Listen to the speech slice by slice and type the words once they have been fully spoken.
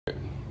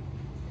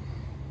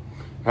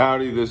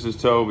Howdy, this is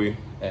Toby.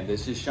 And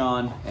this is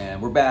Sean,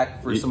 and we're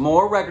back for some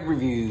more record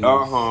reviews.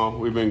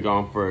 We've been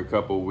gone for a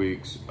couple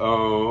weeks.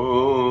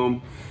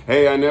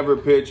 Hey, I never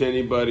pitch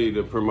anybody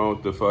to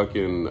promote the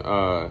fucking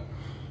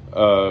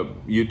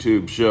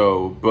YouTube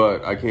show,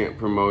 but I can't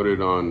promote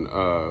it on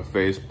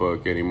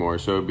Facebook anymore,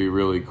 so it'd be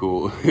really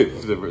cool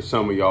if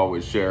some of y'all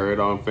would share it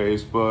on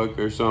Facebook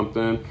or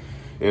something,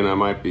 and I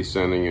might be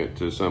sending it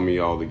to some of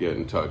y'all to get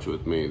in touch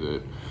with me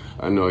that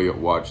I know you'll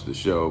watch the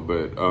show,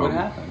 but... What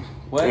happened?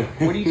 What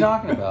are you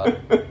talking about?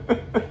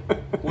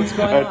 What's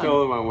going on? I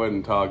told him I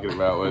wasn't talking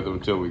about with him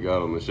until we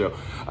got on the show.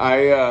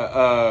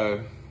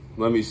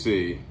 Let me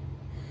see.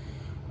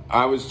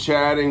 I was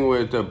chatting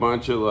with a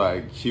bunch of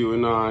like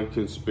QAnon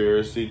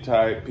conspiracy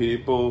type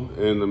people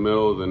in the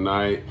middle of the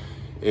night,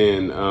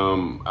 and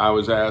I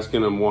was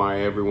asking them why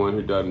everyone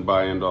who doesn't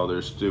buy into all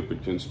their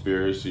stupid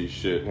conspiracy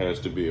shit has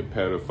to be a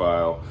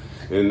pedophile.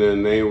 And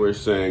then they were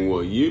saying,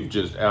 well, you've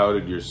just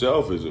outed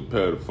yourself as a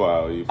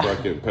pedophile, you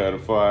fucking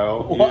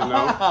pedophile.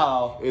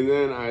 Wow. You know? And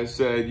then I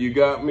said, you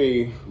got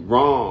me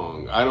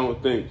wrong. I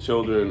don't think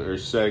children are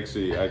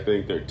sexy. I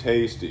think they're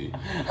tasty.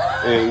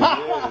 And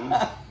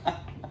then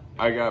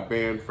I got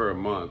banned for a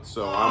month,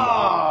 so I'm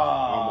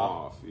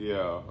off.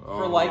 Yeah.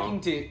 For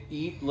liking to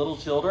eat little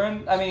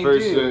children? I mean,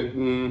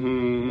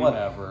 dude,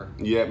 whatever.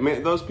 Yeah,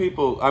 man, those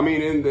people, I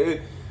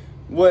mean,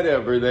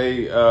 whatever,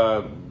 they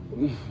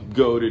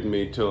goaded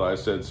me till I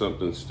said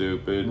something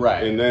stupid.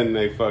 Right. And then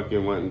they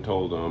fucking went and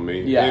told on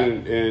me. Yeah.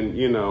 And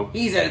you know.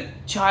 He's a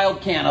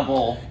child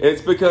cannibal.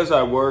 It's because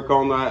I work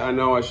all night. I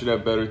know I should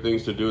have better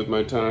things to do with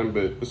my time,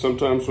 but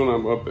sometimes when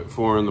I'm up at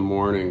 4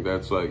 a.m,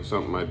 that's like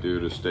something I do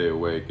to stay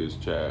awake is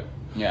chat.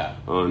 Yeah.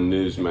 On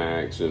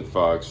Newsmax and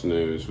Fox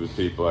News with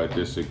people I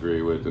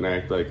disagree with and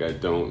act like I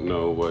don't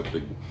know what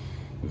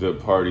the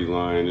party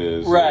line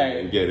is, right?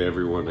 And get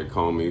everyone to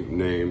call me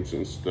names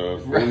and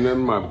stuff, right. And then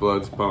my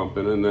blood's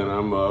pumping, and then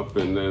I'm up,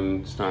 and then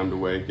it's time to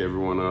wake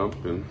everyone up,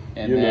 and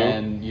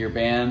then you're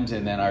banned,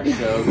 and then our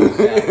show goes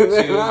down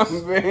to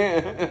I'm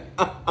banned.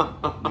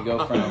 You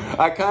go from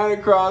I kind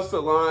of crossed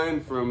the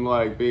line from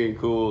like being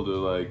cool to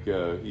like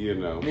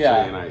saying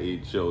I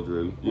eat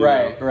children,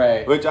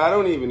 right, which I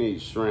don't even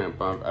eat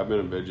shrimp. I've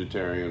been a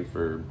vegetarian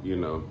for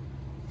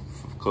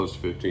close to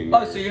 15 years.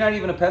 Oh, so you're not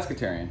even a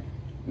pescatarian?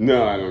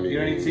 No, I don't eat. You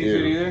don't eat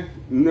seafood either?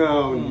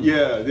 No,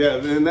 yeah,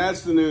 and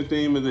that's the new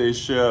theme of this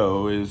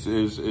show is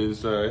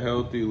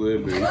healthy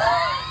living.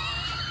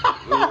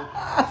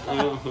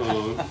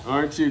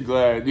 Aren't you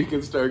glad? You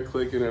can start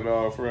clicking it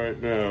off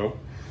right now.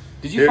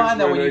 Did you find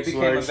that when you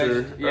became a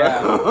vegetarian?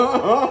 Yeah.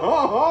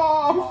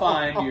 Did you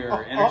find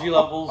your energy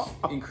levels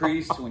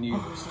increased when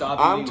you stopped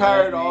eating? I'm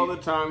tired all the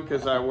time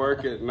because I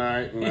work at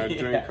night and I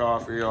drink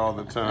coffee all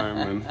the time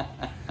and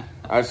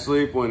I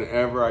sleep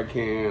whenever I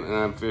can, and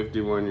I'm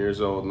 51 years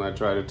old, and I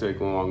try to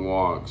take long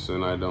walks,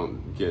 and I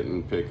don't get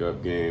in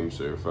pickup games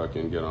or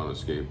fucking get on a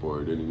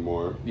skateboard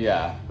anymore.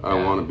 Yeah. I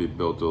want to be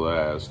built to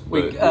last.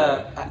 Wait,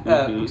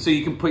 but, so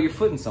you can put your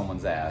foot in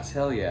someone's ass.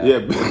 Hell yeah. Yeah.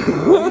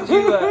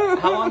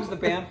 How long is the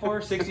ban for?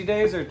 60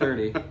 days or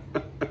 30?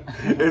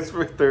 It's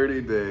for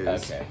 30 days.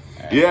 Okay.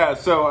 Right. Yeah,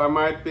 so I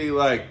might be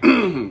like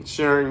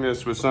sharing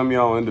this with some of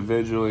y'all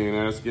individually and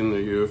asking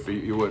you if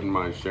you wouldn't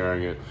mind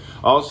sharing it.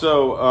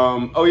 Also,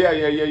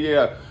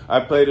 I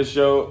played a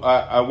show.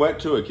 I went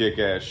to a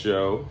kick-ass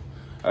show.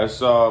 I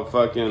saw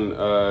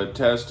fucking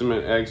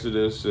Testament,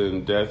 Exodus,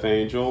 and Death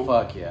Angel.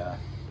 Fuck yeah.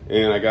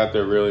 And I got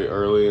there really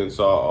early and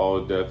saw all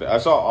of Death. I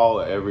saw all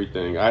of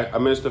everything. I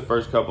missed the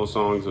first couple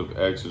songs of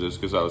Exodus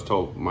because I was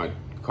told my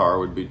car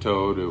would be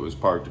towed. It was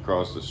parked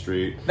across the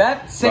street.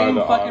 That same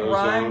fucking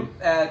rhyme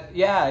at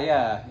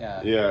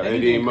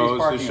at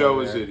Emos. The show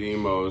was at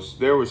Emos.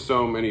 There were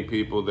so many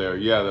people there.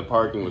 Yeah, the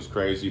parking was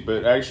crazy.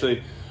 But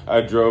actually,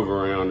 I drove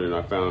around and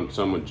I found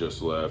someone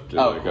just left.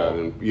 And I got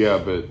in. Yeah,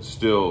 but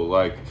still,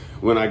 like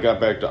when I got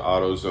back to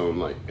AutoZone,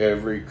 like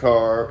every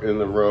car in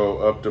the row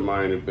up to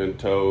mine had been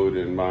towed,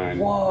 and mine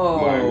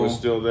was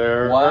still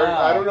there. Wow. Or,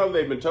 I don't know if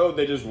they've been towed.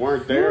 They just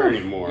weren't there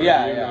anymore.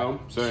 Yeah, you know?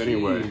 So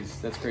anyway,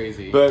 that's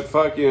crazy. But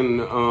fucking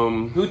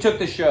who took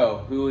the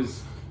show? Who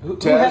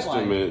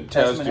Testament,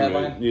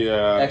 headline?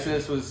 Yeah.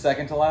 Exodus was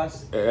second to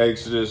last?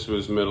 Exodus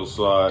was middle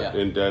slot,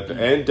 and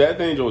Death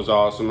Angel was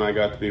awesome. I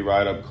got to be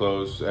right up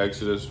close.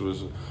 Exodus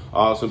was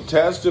awesome.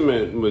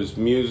 Testament was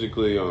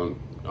musically on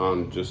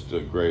just a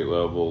great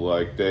level.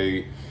 Like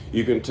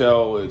you can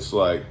tell it's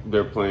like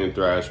they're playing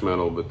thrash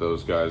metal, but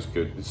those guys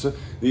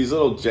these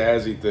little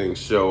jazzy things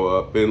show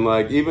up, and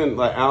like even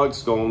like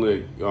Alex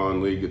Skolnick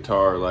on lead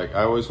guitar, like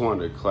I always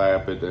wanted to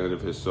clap at the end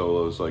of his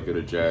solos like at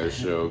a jazz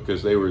show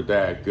because they were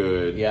that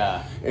good.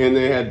 Yeah. And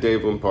they had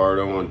Dave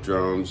Lombardo on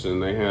drums,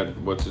 and they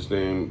had what's his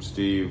name,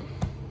 Steve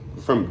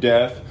from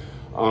Death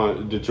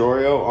on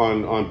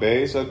DiGiorio on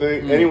bass, I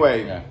think.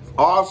 Anyway,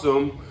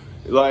 awesome.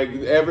 Like,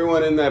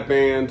 everyone in that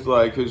band,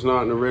 like, who's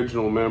not an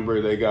original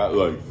member, they got,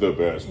 like, the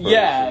best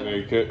person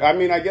they could. I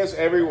mean, I guess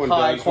everyone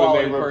does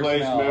when they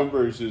replace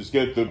members is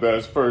get the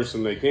best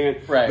person they can.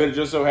 Right. But it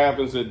just so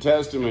happens that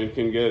Testament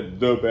can get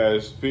the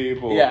best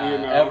people. Yeah, you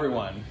know?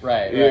 everyone.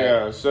 Right.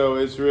 Yeah, so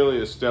it's really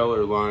a stellar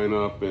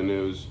lineup, and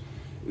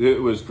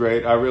it was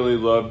great. I really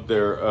loved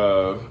their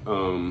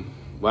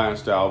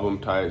last album,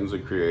 Titans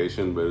of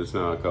Creation, but it's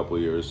now a couple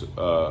years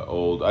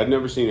old. I'd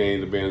never seen any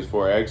of the bands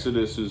before.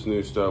 Exodus's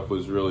new stuff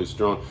was really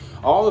strong.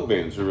 All the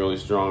bands are really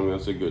strong.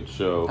 That's a good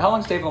show. How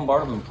long's Dave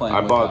Lombardo been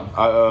playing?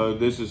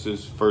 This is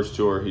his first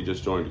tour. He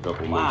just joined a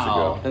couple months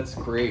ago. Wow, that's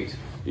great.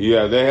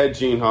 Yeah, they had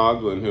Gene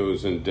Hoglan, who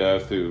was in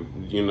Undeath, who,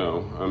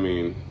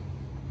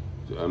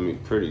 I mean,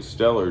 pretty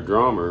stellar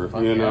drummer,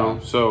 know.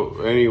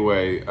 So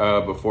anyway,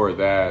 before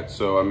that,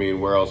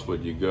 where else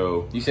would you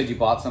go? You said you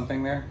bought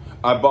something there?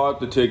 I bought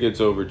the tickets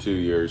over 2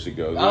 years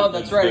ago. Oh,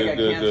 that's right. It got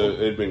canceled.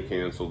 It had been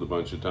canceled a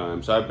bunch of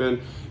times. I've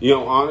been,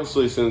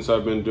 honestly, since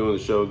I've been doing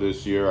the show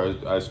this year,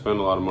 I spend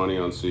a lot of money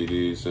on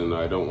CDs, and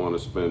I don't want to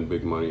spend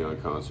big money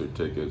on concert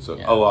tickets.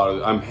 Yeah.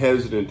 I'm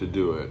hesitant to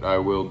do it. I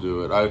will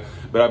do it.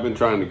 But I've been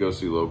trying to go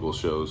see local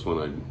shows when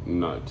I'm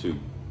not too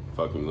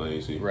fucking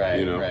lazy.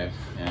 Right, right.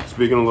 Yeah.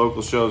 Speaking of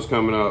local shows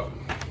coming up,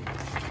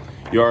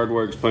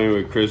 Yardwork's playing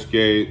with Chris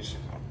Gates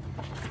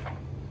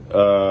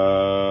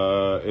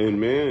in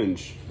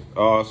Minge.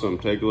 Awesome.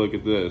 Take a look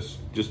at this.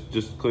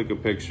 Just click a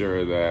picture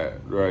of that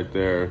right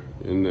there,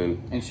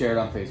 and share it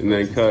on Facebook. And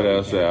then cut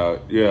us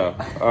out. Yeah.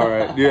 All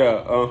right.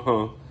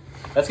 Yeah.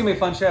 That's gonna be a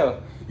fun show.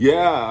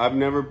 Yeah, I've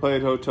never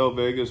played Hotel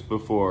Vegas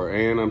before,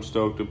 and I'm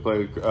stoked to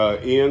play.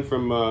 Ian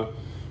from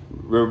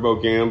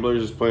Riverboat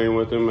Gamblers is playing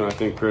with him, and I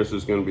think Chris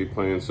is going to be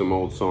playing some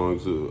old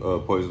songs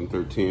of Poison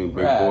 13,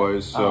 Big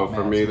Boys. So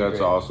for me, that's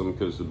awesome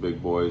because the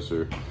Big Boys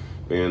are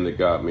band that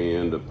got me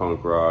into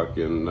punk rock,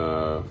 and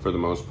for the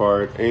most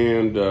part,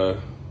 and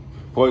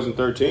Poison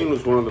 13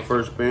 was one of the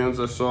first bands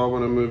I saw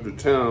when I moved to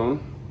town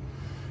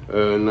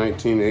in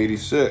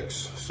 1986,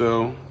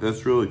 so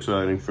that's really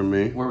exciting for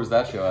me. Where was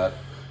that show at?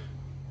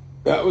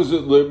 That was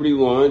at Liberty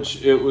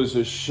Lunch. It was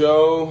a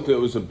show that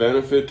was a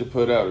benefit to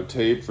put out a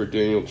tape for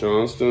Daniel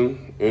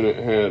Johnston, and it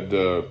had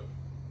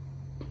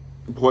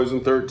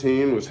Poison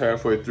 13 was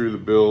halfway through the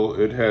bill.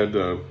 It had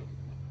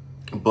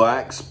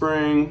Black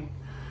Spring,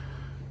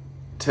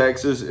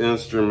 Texas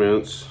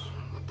Instruments,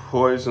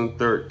 Poison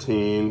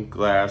 13,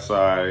 Glass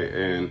Eye,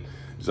 and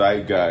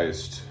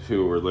Zeitgeist,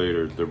 who were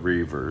later the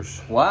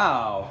Reavers.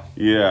 Wow.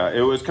 Yeah,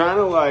 it was kind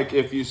of like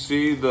if you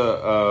see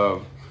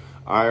the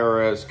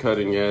IRS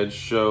Cutting Edge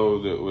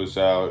show that was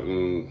out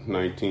in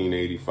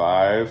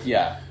 1985.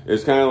 Yeah.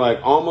 It's kind of like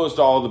almost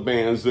all the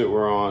bands that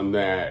were on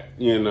that,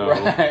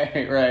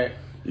 Right.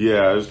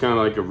 Yeah, it was kind of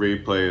like a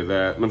replay of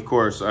that. And of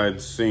course,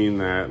 I'd seen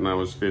that, and I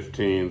was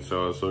 15,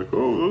 so I was like,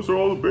 oh, those are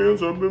all the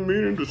bands I've been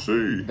meaning to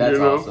see. That's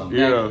awesome.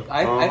 Yeah.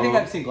 I think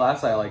I've seen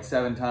Glass Eye like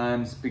 7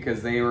 times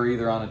because they were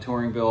either on a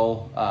touring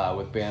bill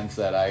with bands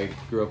that I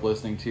grew up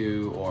listening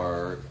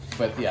to,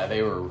 but yeah,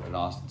 they were an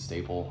Austin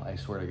staple, I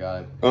swear to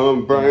God.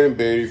 Brian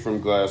Beatty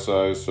from Glass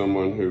Eye is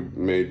someone who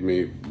made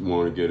me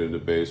want to get into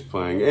bass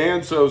playing,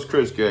 and so is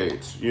Chris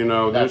Gates.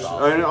 That's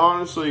awesome. And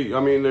honestly,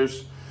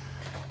 there's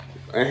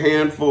a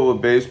handful of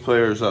bass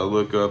players I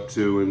look up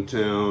to in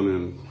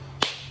town,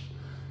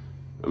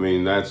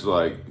 and that's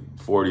like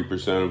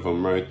 40% of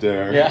them right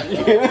there. Yeah.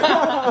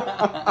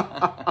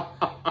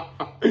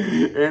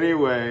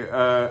 Anyway,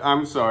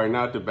 I'm sorry,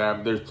 not to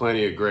bad. There's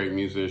plenty of great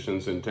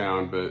musicians in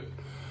town, but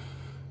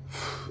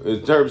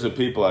in terms of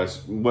people,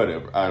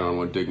 whatever. I don't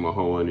want to dig my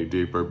hole any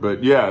deeper,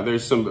 but yeah,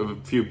 there's a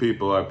few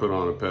people I put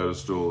on a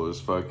pedestal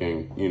as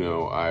fucking,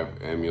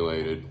 I've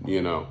emulated,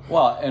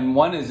 Well, and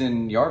one is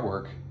in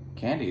Yardwork.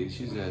 Candy,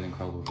 she's an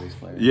incredible bass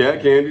player. Yeah,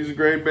 Candy's a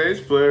great bass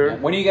player. Yeah.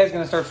 When are you guys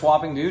going to start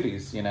swapping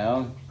duties,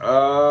 Well,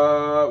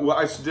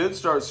 I did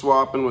start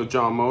swapping with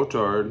John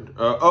Motard.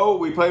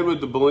 We played with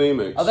the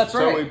Bulimics. Oh, that's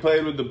right. So we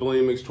played with the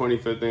Bulimics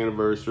 25th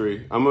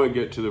anniversary. I'm going to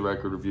get to the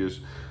record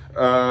reviews.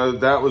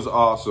 That was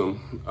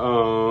awesome.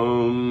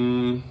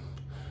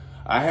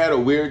 I had a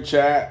weird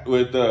chat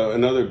with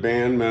another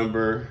band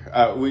member.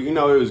 It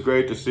was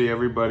great to see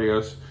everybody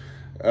else.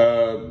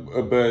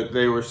 But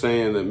they were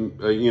saying that,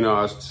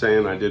 I was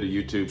saying I did a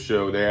YouTube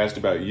show. They asked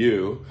about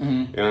you,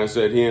 and I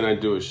said, he and I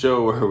do a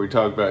show where we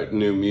talk about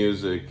new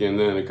music. And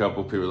then a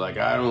couple people were like,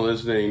 I don't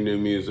listen to any new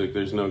music.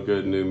 There's no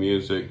good new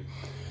music.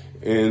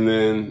 And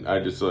then I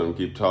just let them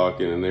keep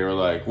talking, and they were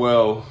like,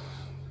 well,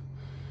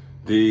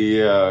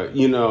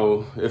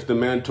 if the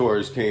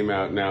Mentors came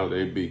out now,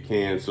 they'd be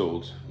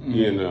canceled,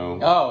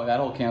 Oh,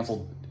 that whole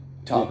canceled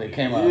topic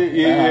came up.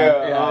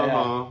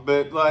 Yeah.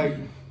 But like...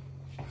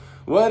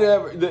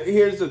 Whatever.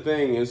 Here's the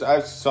thing is I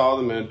saw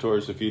the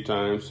Mentors a few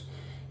times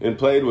and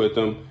played with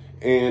them,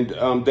 and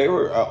they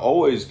were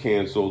always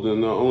canceled,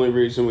 and the only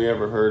reason we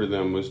ever heard of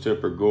them was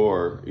Tipper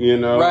Gore,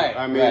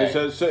 Right.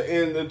 So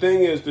and the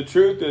thing is, the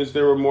truth is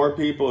there were more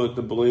people at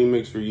the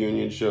Bulimics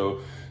reunion show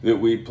that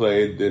we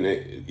played than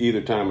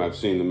either time I've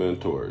seen the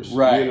Mentors.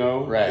 Right, you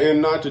know? right.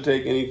 And not to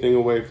take anything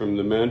away from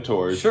the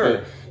Mentors, sure.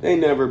 but they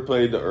never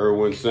played the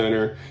Irwin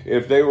Center.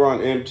 If they were on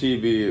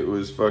MTV, it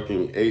was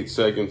fucking 8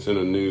 seconds in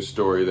a news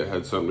story that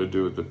had something to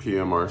do with the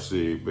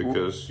PMRC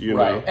because, you know.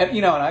 Right. And,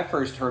 you know, and I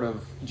first heard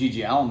of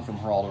Gigi Allen from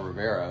Geraldo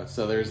Rivera,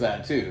 so there's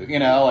that too. You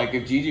know, like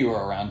if Gigi were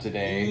around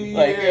today,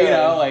 like, you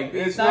know, like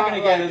it's not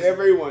going to get as...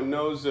 everyone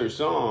knows their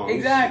songs.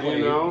 Exactly.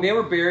 You know? They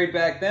were buried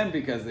back then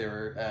because they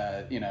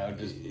were, you know,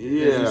 just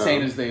as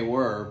insane as they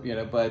were, you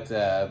know, but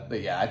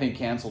yeah, I think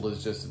canceled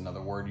is just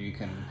another word you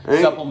can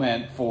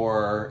supplement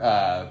for,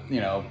 you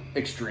know,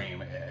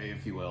 extreme,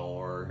 if you will,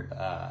 or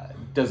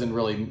doesn't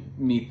really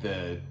meet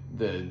the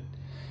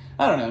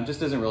I don't know, just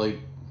doesn't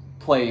really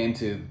play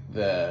into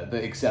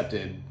the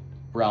accepted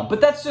realm.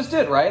 But that's just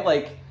it, right?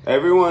 Like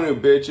everyone who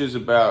bitches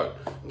about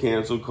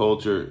cancel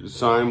culture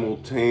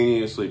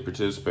simultaneously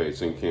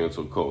participates in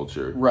cancel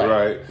culture.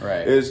 Right.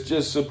 It's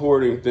just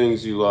supporting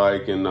things you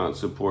like and not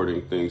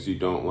supporting things you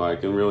don't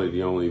like. And really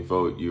the only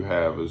vote you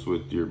have is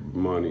with your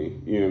money,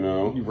 you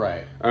know?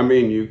 Right. I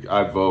mean,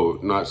 I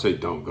vote, not say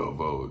don't go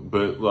vote,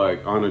 but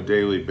like on a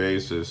daily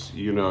basis,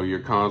 you know, your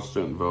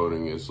constant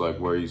voting is like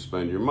where you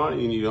spend your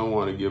money, and you don't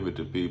want to give it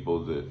to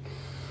people that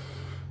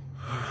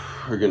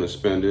are going to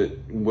spend it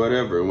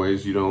whatever in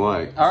ways you don't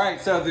like. All right,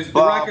 so there's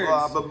the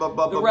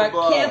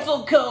records.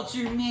 Cancel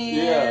culture, man.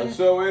 Yeah,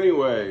 so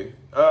anyway.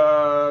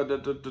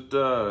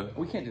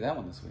 We can't do that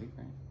one this week,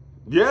 right?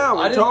 Yeah,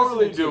 we're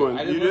totally doing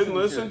it. You didn't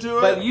listen to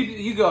it? But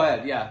you go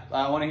ahead, yeah.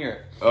 I want to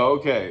hear it.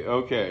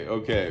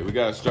 Okay. We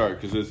got to start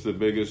because it's the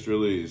biggest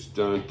release.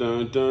 Dun,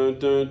 dun, dun,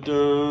 dun,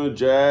 dun.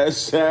 Jazz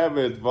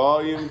Sabbath,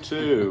 Volume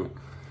 2.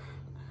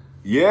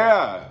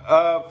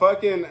 Yeah,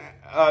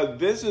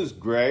 this is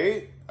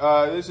great.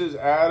 This is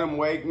Adam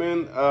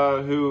Wakeman,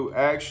 who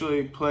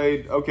actually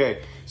played...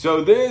 Okay,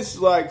 so this,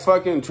 like,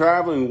 fucking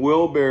Traveling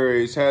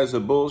Wilburys has a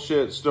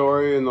bullshit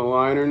story in the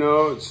liner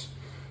notes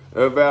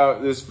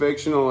about this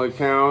fictional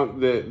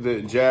account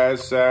that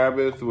Jazz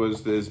Sabbath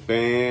was this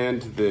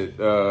band that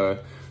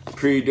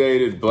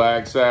predated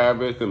Black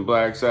Sabbath, and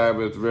Black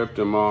Sabbath ripped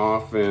them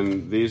off,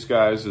 and these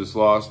guys' this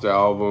lost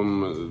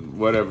album,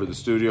 whatever, the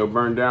studio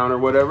burned down or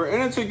whatever,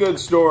 and it's a good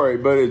story,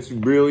 but it's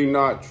really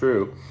not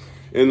true.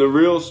 And the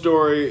real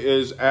story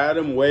is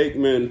Adam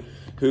Wakeman,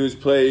 who's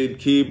played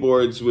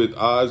keyboards with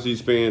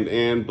Ozzy's band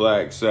and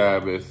Black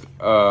Sabbath,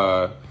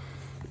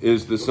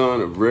 is the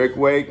son of Rick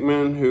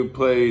Wakeman, who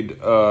played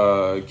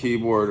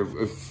keyboard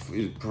of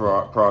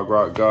prog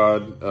rock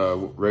god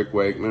Rick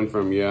Wakeman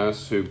from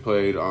Yes, who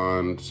played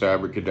on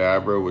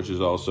Sabracadabra, which is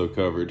also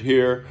covered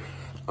here.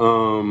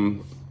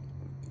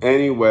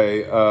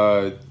 Anyway,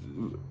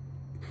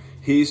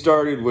 he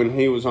started when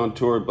he was on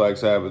tour with Black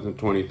Sabbath in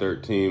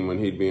 2013, when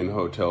he'd be in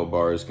hotel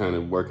bars kind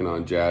of working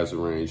on jazz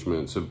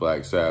arrangements of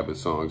Black Sabbath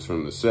songs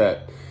from the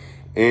set.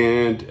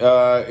 And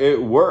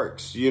it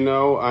works, you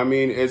know? I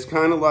mean, it's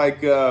kind of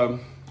like the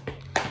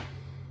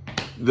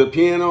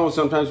piano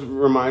sometimes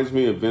reminds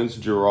me of Vince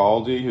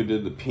Guaraldi, who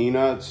did the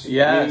Peanuts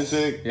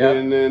music. Yep.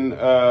 And then,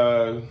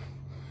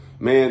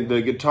 man,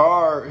 the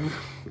guitar...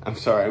 I'm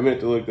sorry, I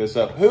meant to look this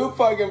up. Who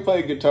fucking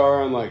played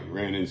guitar on, like,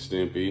 Ren and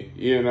Stimpy?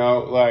 You know,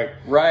 like...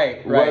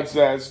 Right. What's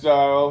that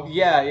style?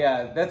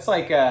 Yeah. That's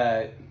like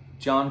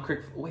John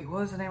Crick... Wait,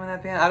 what was the name of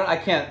that band? I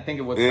can't think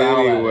of what style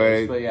that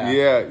is, but yeah.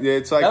 Yeah,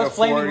 it's like that was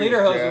Flaming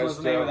Lederhosen was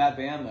the name of that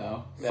band,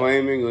 though.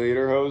 Flaming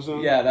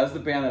Lederhosen? Yeah, that was the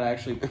band that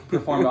actually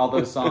performed all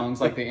those songs,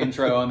 like the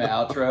intro and the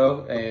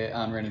outro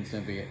on Ren and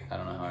Stimpy. I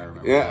don't know how I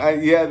remember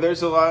that.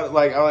 There's a lot...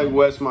 Like, I like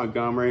Wes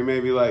Montgomery,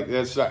 maybe, like...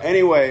 that's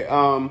Anyway,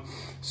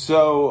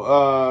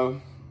 So,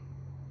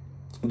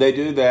 they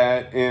do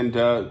that,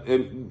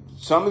 and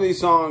some of these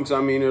songs, I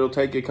mean, it'll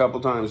take you a couple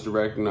times to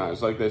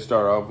recognize. Like, they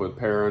start off with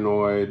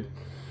Paranoid.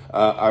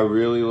 I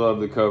really love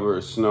the cover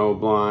of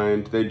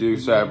Snowblind. They do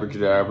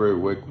Sabracadabra,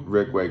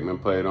 Rick Wakeman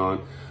played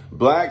on.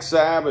 Black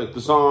Sabbath, the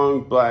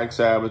song Black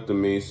Sabbath to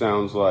me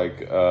sounds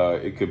like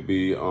it could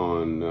be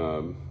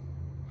on...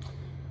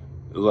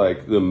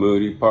 like the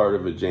moody part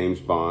of a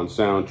James Bond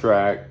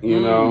soundtrack, you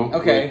know?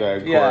 Okay. With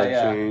that chord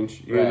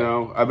change, you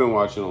know? I've been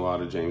watching a lot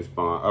of James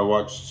Bond. I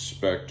watched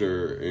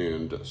Spectre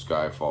and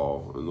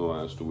Skyfall in the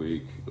last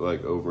week,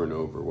 like over and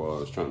over while I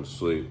was trying to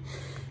sleep.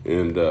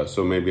 And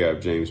so maybe I have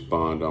James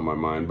Bond on my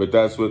mind. But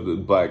that's what the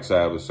Black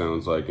Sabbath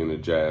sounds like in a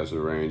jazz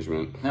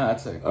arrangement. No,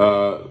 that's a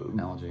great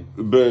analogy.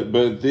 But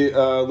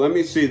let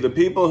me see. The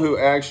people who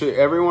actually...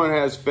 Everyone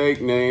has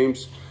fake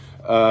names.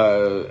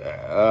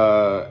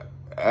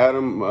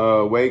 Adam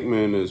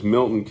Wakeman is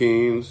Milton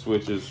Keynes,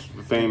 which is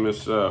a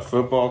famous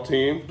football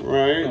team,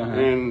 right?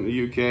 In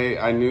the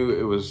UK. I knew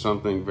it was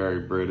something very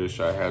British.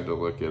 I had to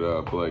look it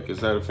up. Like, is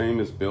that a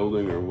famous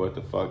building or what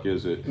the fuck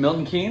is it?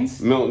 Milton Keynes?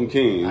 Milton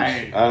Keynes.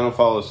 I don't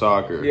follow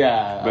soccer.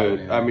 Yeah.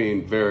 But I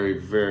mean, very,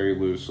 very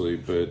loosely.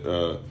 But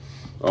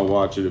I'll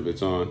watch it if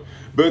it's on.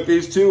 But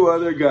these two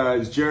other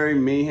guys, Jerry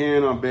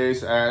Meehan on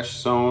bass, Ash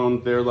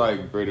Sohn, they're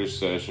like British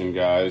session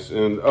guys.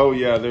 And oh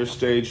yeah, their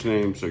stage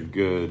names are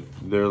good.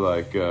 They're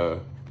like,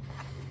 oh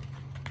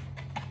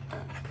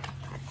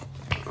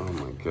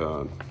my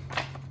God.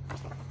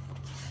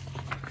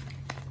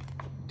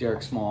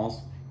 Derek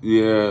Smalls.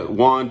 Yeah,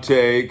 One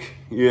Take.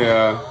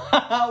 Yeah.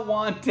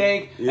 One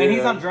Take. Yeah. And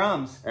he's on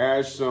drums.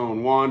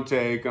 Ashstone, One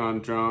Take on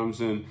drums,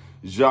 and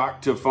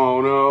Jacques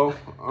Tafono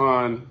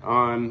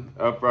on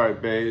upright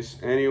bass.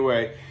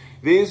 Anyway,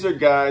 these are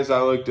guys,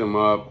 I looked them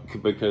up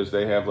because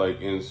they have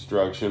like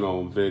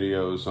instructional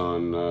videos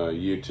on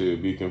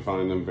YouTube. You can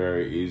find them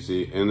very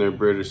easy. And they're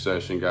British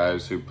session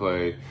guys who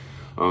play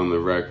on the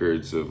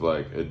records of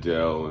like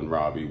Adele and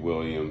Robbie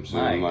Williams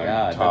and like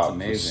God, Top that's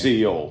amazing.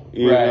 Seal.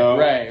 You know?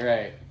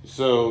 Right.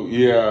 So,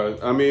 yeah,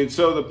 I mean,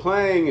 so the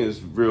playing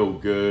is real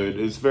good.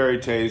 It's very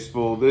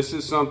tasteful. This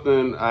is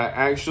something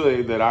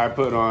that I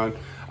put on.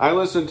 I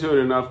listened to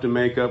it enough to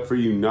make up for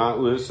you not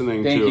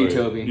listening to it. Thank you,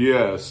 Toby.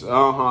 Yes,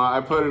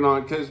 I put it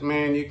on because,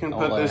 man, you can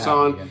put this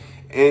on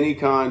any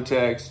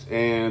context,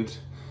 and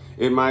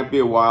it might be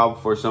a while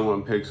before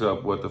someone picks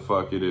up what the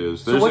fuck it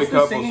is. There's a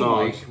couple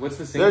songs. Like? What's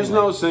the singing There's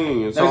no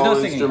singing. It's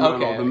all instrumental.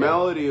 Okay, the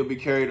melody will be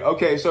carried.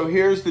 Okay, so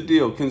here's the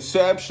deal.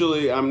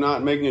 Conceptually, I'm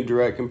not making a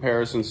direct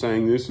comparison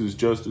saying this is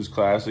just as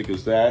classic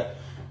as that.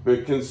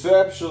 But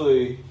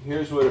conceptually,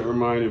 here's what it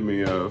reminded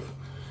me of.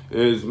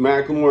 Is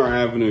Macklemore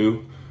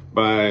Avenue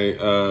by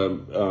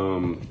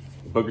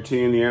Booker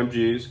T and the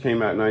MGs.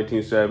 Came out in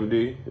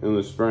 1970 in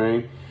the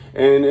spring.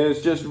 And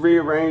it's just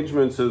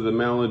rearrangements of the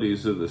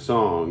melodies of the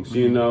songs.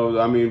 You know,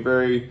 I mean,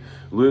 very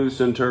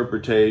loose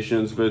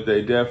interpretations, but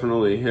they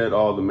definitely hit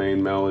all the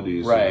main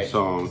melodies of the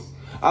song.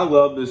 I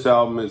love this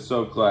album. It's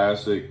so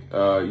classic.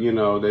 You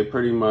know, they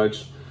pretty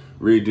much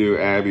redo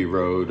Abbey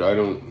Road.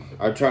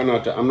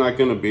 I'm not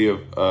going to be a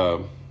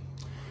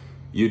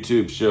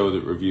YouTube show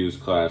that reviews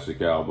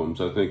classic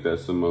albums. I think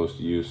that's the most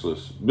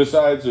useless.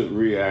 Besides it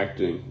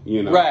reacting,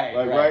 you know.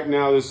 Right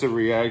now, this is a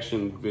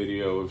reaction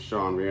video of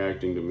Sean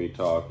reacting to me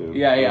talking.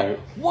 Yeah. Right?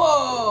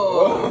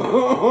 Whoa!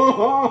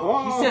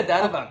 He said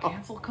that about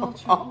cancel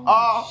culture?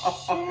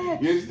 Oh,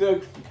 shit. You're still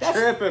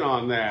tripping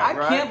on that, I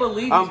can't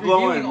believe he's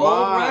reviewing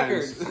old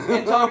records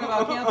and talking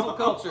about cancel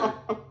culture.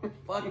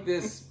 Fuck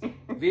this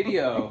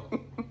video.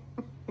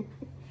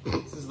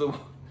 This is the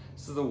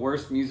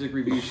worst music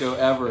review show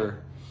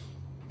ever.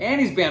 And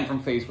he's banned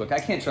from Facebook. I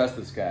can't trust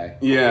this guy.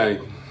 Yeah.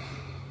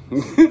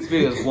 This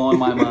video is blowing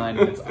my mind.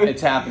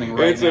 It's happening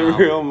right now. It's a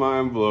real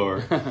mind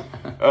blower.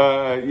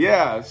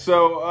 Yeah.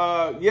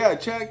 So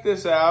check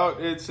this out.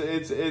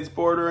 It's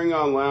bordering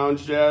on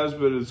lounge jazz,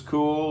 but it's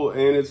cool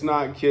and it's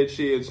not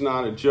kitschy. It's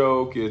not a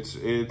joke. It's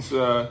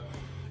legit.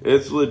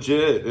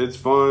 It's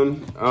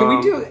fun. Can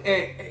we do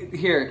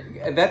here?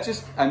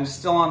 I'm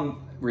still on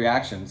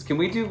reactions. Can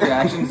we do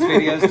reactions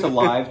videos to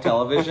live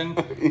television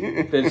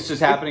that's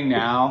just happening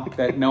now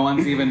that no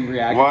one's even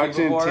reacting Watching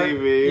to before?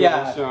 TV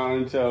with Sean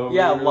and Toby.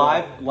 Yeah,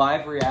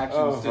 live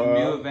reactions to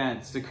new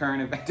events, to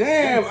current events.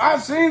 Damn,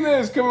 I've seen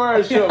this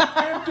commercial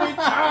 50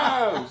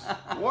 times.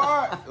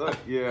 What? Look,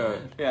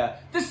 yeah.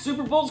 This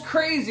Super Bowl's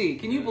crazy.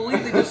 Can you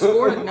believe they just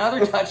scored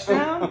another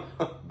touchdown?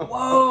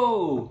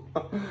 Whoa.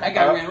 That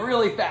guy ran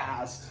really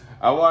fast.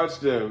 I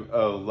watched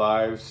a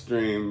live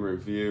stream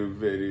review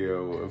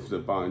video of the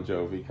Bon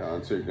Jovi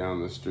concert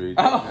down the street.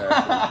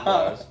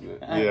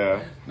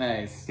 Yeah.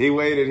 Nice. He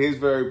waited. He's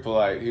very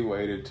polite. He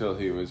waited till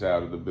he was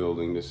out of the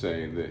building to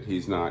say that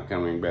he's not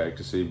coming back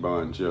to see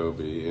Bon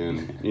Jovi.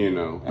 And, you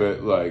know,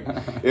 but like,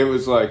 it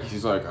was like,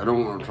 he's like, I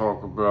don't want to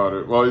talk about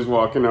it while he's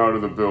walking out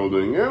of the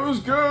building. It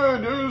was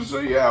good. It was,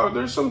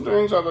 there's some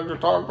things I'd like to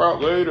talk about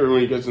later. And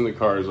when he gets in the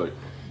car, he's like,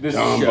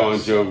 John Bon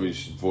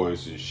Jovi's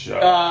voice is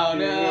shut. Oh,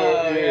 no.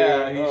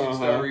 Yeah. He should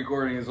start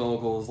recording his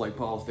vocals like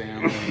Paul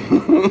Stanley.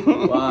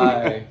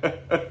 Why?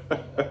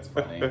 That's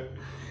funny.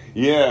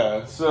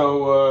 Yeah.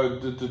 So,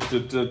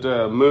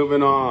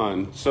 moving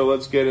on. So,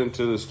 let's get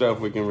into the stuff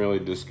we can really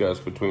discuss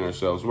between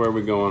ourselves. Where are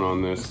we going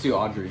on this? Let's do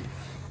Audrey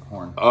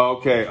Horne.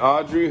 Okay.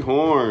 Audrey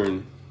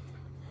Horne.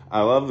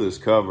 I love this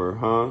cover,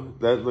 huh?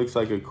 That looks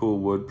like a cool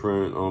wood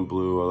print on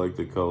blue. I like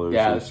the colors.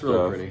 Yeah, it's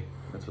really pretty.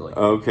 That's really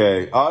cool.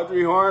 Okay,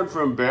 Audrey Horne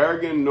from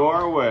Bergen,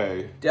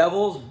 Norway.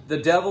 The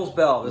Devil's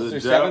Bell. This is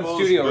their seventh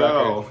studio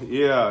record.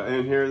 Yeah,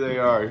 and here they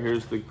are.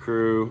 Here's the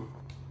crew.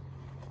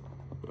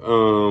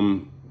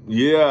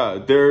 Yeah,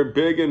 they're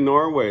big in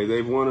Norway.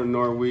 They've won a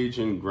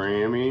Norwegian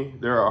Grammy.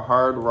 They're a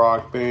hard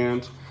rock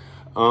band.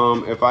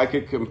 If I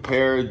could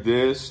compare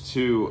this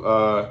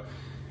to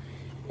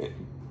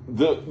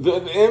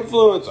the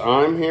influence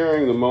I'm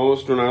hearing the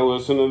most when I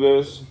listen to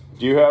this.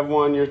 Do you have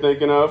one you're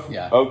thinking of?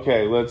 Yeah.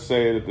 Okay, let's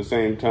say it at the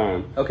same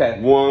time. Okay.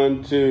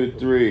 1, 2,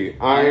 3.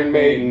 Iron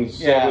Maiden,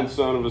 seventh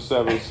son of a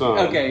seventh son.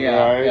 Okay,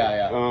 yeah, right?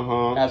 yeah.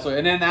 Uh-huh. Absolutely.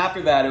 And then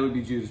after that, it would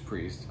be Judas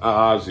Priest.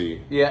 Ozzy.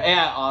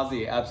 Yeah,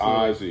 Ozzy,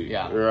 absolutely. Ozzy,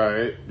 yeah.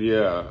 Right,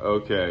 yeah,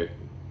 okay.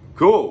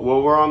 Cool,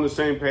 well, we're on the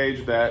same page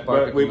with that,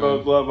 but we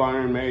both love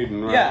Iron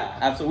Maiden, right? Yeah,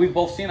 absolutely. We've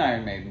both seen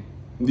Iron Maiden.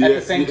 Yeah, at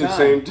the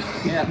same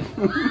time. Yeah.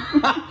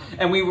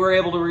 And we were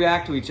able to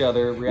react to each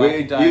other.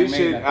 Man,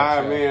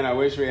 I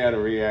wish we had a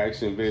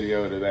reaction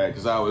video to that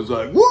because I was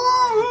like,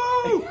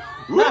 whoa!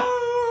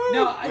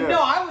 No,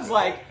 I was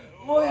like,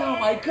 oh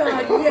my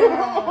God,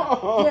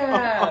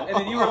 yeah. And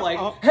then you were like,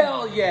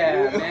 hell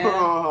yeah,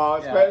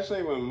 man.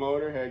 Especially when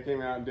Motorhead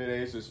came out and did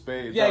Ace of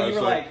Spades. Yeah, you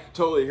were like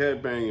totally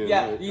headbanging.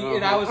 Yeah,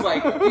 and I was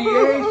like, the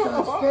Ace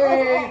of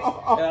Spades.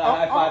 And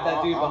I fought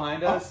that dude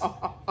behind us,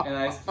 and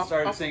I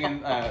started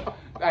singing.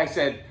 I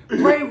said,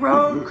 play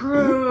Road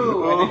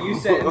Crew. And then you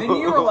said, and then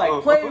you were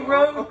like, play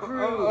Road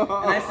Crew. And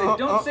I said,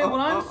 don't say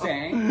what I'm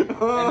saying. And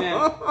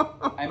then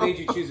I made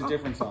you choose a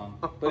different song.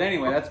 But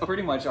anyway, that's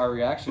pretty much our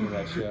reaction to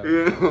that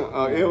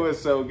show. It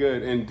was so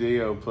good. And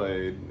Dio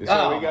played.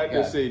 So we got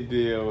to see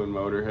Dio and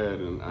Motorhead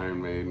and Iron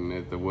Maiden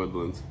at the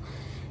Woodlands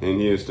in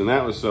Houston.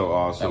 That was so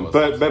awesome.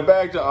 But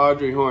back to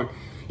Audrey Horne.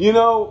 You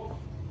know,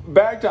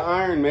 back to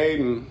Iron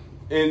Maiden.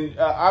 And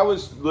I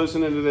was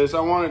listening to this.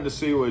 I wanted to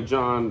see what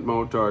John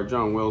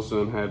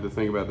Wilson had to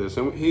think about this,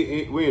 and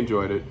we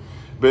enjoyed it.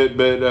 But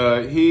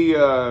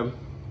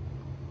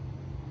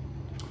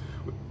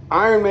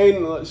Iron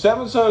Maiden,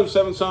 Seven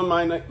Son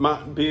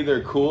might be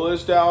their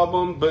coolest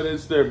album, but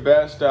it's their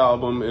best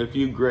album if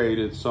you grade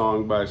it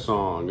song by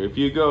song. If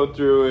you go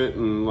through it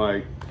and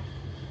like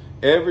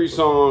every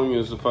song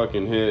is a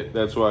fucking hit.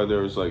 That's why there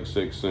was like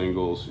 6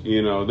 singles.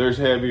 You know, there's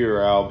heavier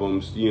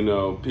albums. You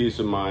know, Peace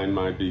of Mind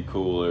might be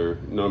cooler.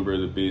 Number of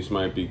the Beast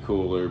might be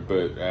cooler.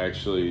 But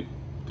actually,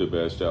 the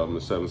best album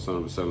is Seventh Son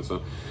of a Seventh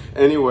Son.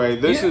 Anyway,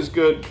 this is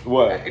good.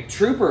 What?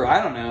 Trooper,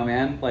 I don't know,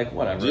 man. Like,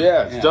 whatever.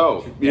 Yeah, it's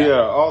dope. Yeah,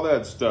 all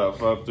that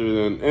stuff up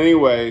through then.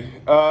 Anyway,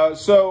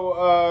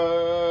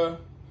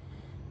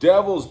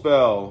 Devil's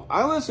Bell.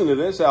 I listened to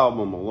this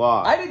album a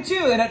lot. I did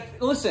too. And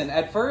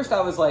at first I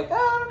was like, I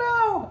don't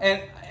know.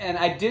 And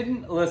I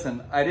didn't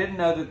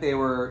know that they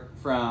were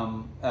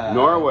from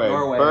Norway.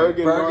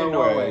 Bergen,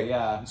 Norway.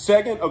 Yeah.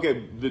 Second,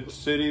 the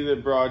city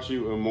that brought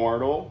you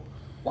Immortal.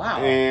 Wow.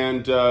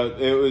 And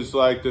it was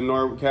like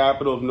the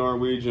capital of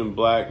Norwegian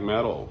black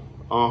metal.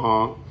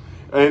 And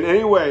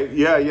anyway,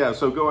 yeah.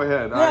 So go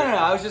ahead. No.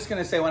 I was just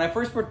gonna say when I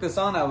first put this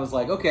on, I was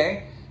like,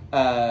 okay.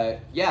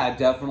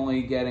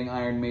 Definitely getting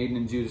Iron Maiden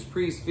and Judas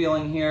Priest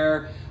feeling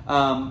here.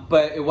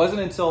 But it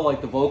wasn't until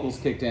like the vocals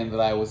kicked in that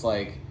I was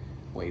like,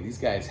 wait, these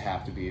guys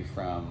have to be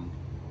from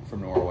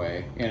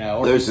Norway, you know,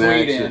 or There's from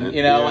Sweden, accent,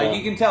 you know, like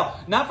you can tell,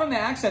 not from the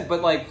accent,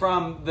 but like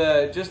from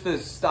the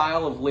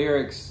style of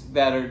lyrics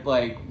that are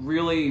like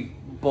really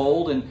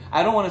bold, and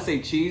I don't want to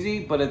say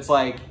cheesy, but it's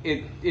like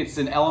it's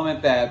an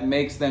element that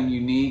makes them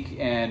unique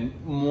and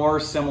more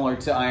similar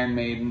to Iron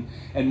Maiden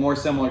and more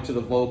similar to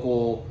the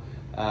vocal.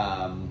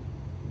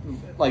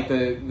 Like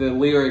the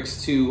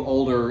lyrics to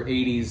older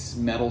 80s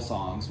metal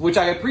songs, which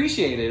I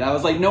appreciated. I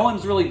was like, no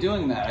one's really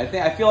doing that.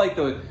 I feel like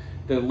the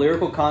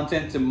lyrical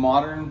content to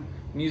modern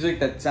music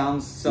that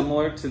sounds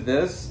similar to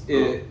this,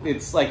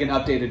 it's like an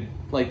updated,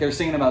 like they're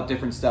singing about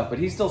different stuff, but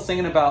he's still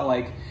singing about,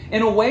 like,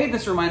 in a way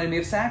this reminded me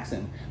of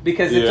Saxon,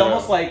 because it's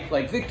almost like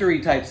victory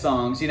type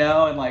songs, you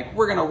know, and like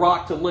we're gonna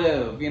rock to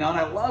live, you know, and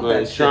I love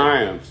that shit.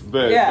 Triumph,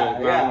 but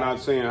I'm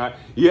not saying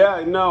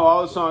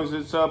all the songs,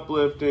 it's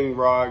uplifting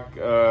rock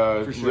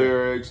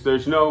lyrics.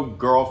 There's no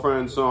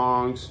girlfriend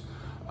songs.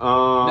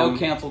 No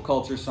cancel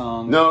culture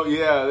songs.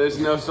 There's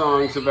no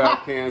songs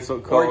about cancel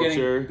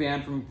culture. Or getting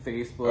banned from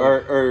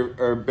Facebook.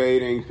 Or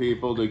baiting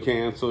people to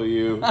cancel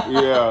you.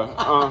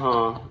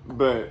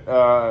 But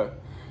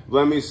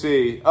let me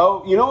see.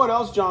 Oh, you know what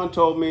else John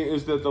told me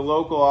is that the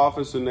local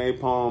office of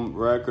Napalm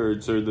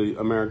Records are the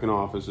American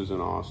offices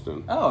in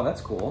Austin. Oh, that's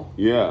cool.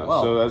 Yeah,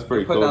 well, so that's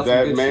pretty cool.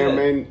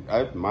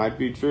 That might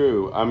be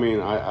true. I mean,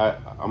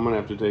 I'm going to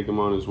have to take him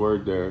on his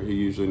word there. He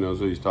usually knows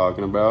what he's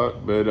talking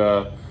about. But,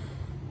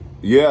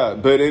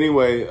 but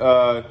anyway,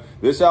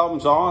 this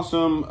album's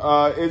awesome.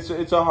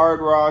 It's a hard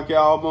rock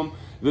album.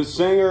 The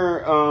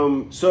singer,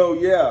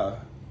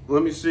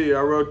 let me see.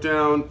 I wrote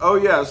down.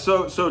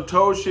 So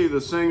Toshi,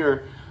 the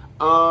singer.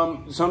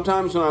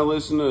 Sometimes when I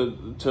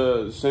listen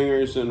to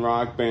singers in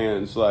rock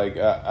bands, like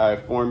I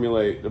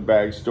formulate the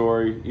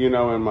backstory, you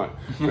know, in my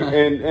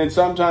and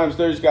sometimes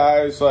there's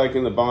guys like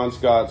in the Bon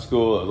Scott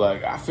school,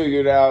 like I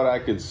figured out I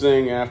could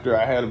sing after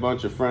I had a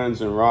bunch of friends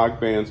in rock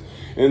bands,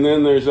 and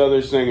then there's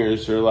other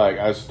singers who are like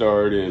I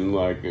starred in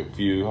like a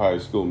few high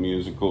school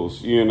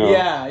musicals, you know.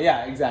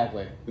 Yeah,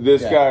 exactly.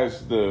 This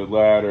guy's the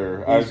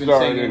latter. He's been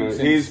singing.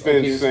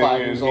 He's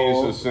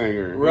a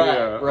singer,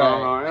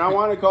 right. And I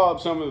want to call up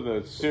some of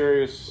the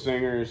serious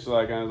singers.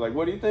 Like I was like,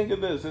 what do you think of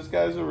this? This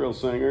guy's a real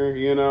singer,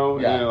 you know.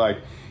 Yeah. And like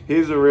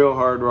he's a real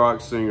hard rock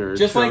singer.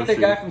 Just like the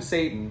guy from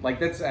Satan.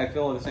 Like I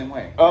feel the same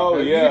way. Oh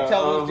you can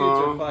tell those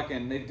dudes are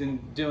fucking. They've been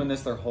doing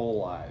this their whole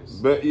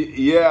lives. But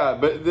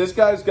this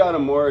guy's got a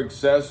more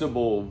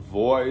accessible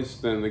voice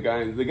than the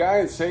guy. The guy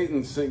in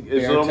Satan is a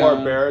little more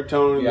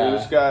baritone, and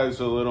this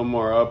guy's a little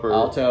more upper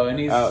alto, and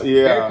he's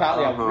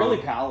really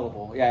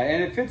palatable. Yeah,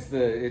 and it fits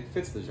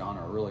the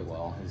genre really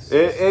well.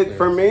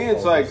 For me,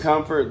 it's like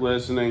comfort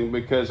listening,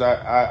 because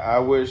I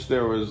wish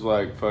there was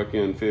like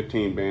fucking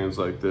 15 bands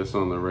like this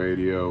on the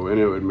radio, and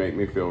it would make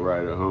me feel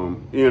right at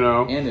home, you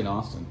know. And in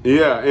Austin.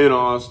 Yeah, in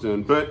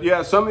Austin. But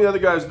yeah, some of the other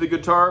guys,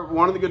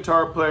 one of the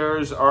guitar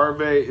players,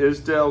 Arve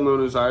Isdale,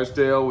 known as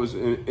Isdale,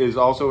 is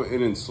also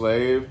in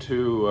Enslaved,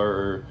 who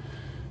are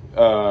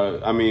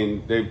I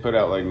mean, they put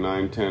out like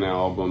 9, 10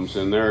 albums,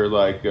 and they're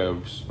like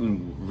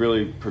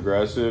really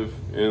progressive.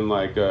 And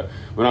like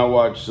when I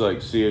watched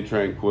like Sea of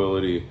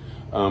Tranquility,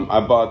 I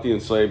bought the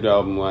Enslaved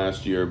album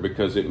last year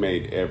because it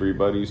made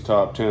everybody's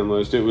top 10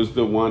 list. It was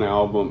the one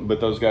album,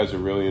 but those guys are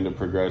really into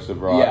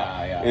progressive rock.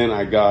 Yeah. And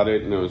I got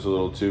it, and it was a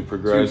little too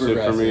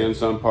progressive for me in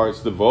some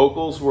parts. The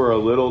vocals were a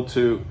little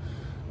too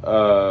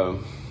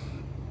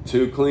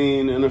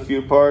clean in a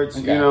few parts,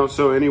 okay. you know.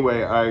 So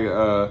anyway,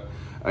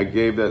 I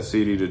gave that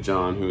CD to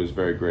John, who is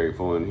very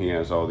grateful, and he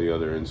has all the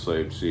other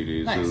Enslaved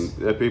CDs, nice.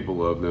 And people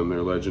love them.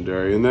 They're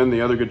legendary. And then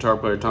the other guitar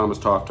player, Thomas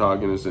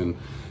Tofthagen, is in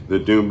the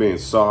doom band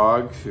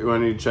Sog, who I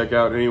need to check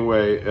out.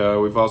 Anyway,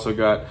 we've also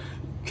got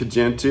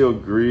Gentile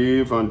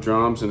Grieve on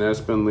drums and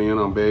Espen Leon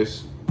on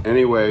bass.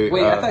 Anyway,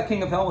 wait, I thought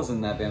King of Hell was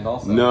in that band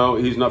also. No,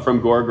 he's not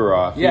from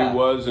Gorgoroth. Yeah. He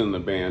was in the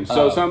band.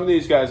 So some of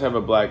these guys have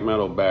a black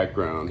metal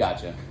background.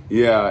 Gotcha.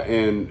 Yeah,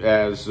 and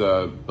as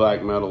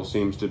black metal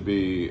seems to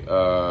be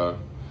the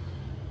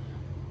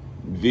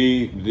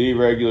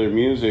regular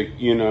music,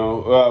 you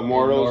know,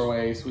 Mortals,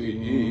 Norway,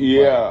 Sweden.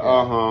 Yeah,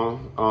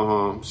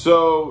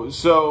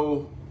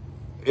 So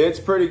it's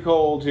pretty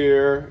cold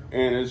here,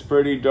 and it's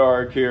pretty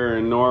dark here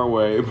in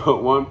Norway.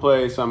 But one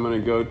place I'm going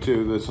to go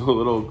to that's a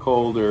little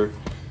colder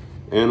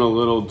and a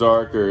little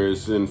darker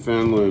is in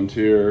Finland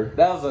here.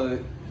 That was a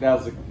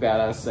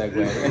badass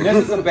segue, and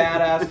this is a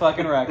badass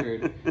fucking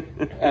record.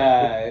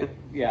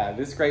 Yeah,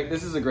 this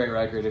is a great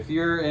record. If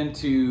you're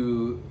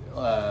into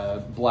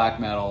black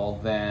metal,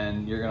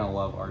 then you're gonna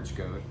love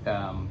Archgoat.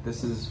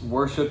 This is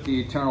Worship the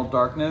Eternal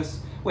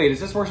Darkness. Wait, is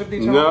this Worship the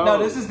Eternal? No,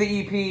 this is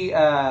the EP.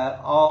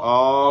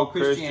 All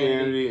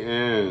Christianity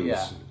Ends.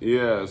 Yeah.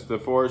 Yes, the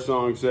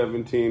 4-song,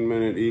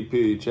 17-minute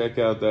EP. Check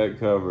out that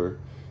cover.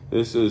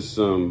 This is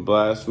some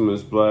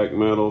blasphemous black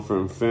metal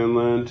from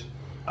Finland.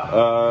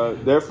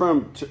 They're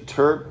from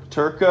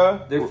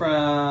Turku. They're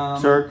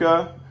from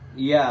Turku.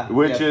 Yeah,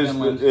 which is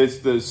Finland. It's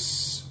the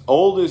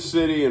oldest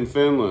city in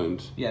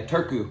Finland. Yeah,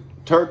 Turku.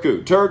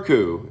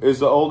 Turku is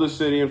the oldest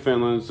city in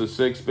Finland. It's the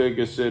 6th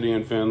biggest city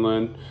in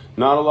Finland.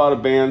 Not a lot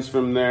of bands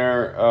from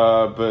there,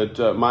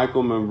 but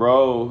Michael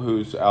Monroe,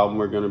 whose album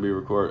we're going to be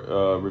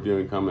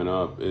reviewing coming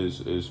up,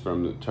 is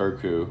from the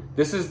Turku.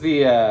 This is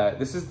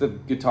the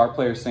guitar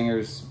player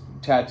singer's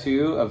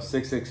tattoo of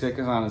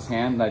 666 on his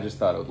hand, and I just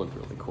thought it would look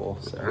really cool.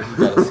 So you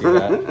gotta see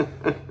that.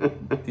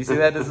 Do you see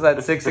that? This is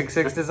that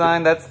 666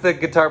 design. That's the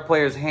guitar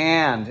player's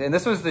hand, and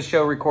this was the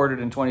show recorded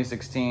in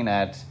 2016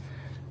 at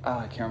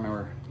I can't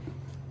remember.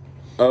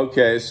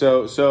 Okay,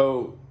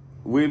 so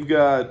we've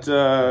got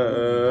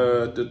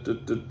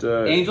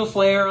Angel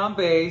Slayer on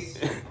bass,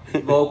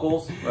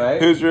 vocals,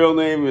 right? Whose real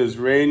name is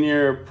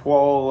Rainier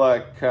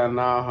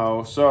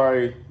Puolakanaho.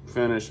 Sorry,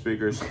 Finnish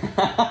speakers.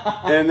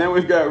 And then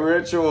we've got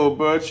Ritual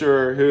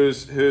Butcher,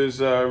 who's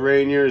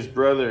Rainier's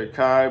brother,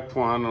 Kai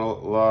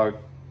Puolakanaho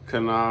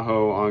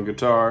on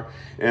guitar.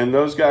 And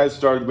those guys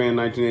started the band in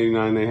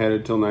 1989. They had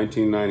it till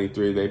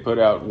 1993. They put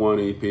out one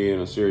EP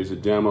and a series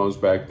of demos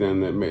back then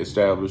that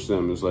established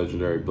them as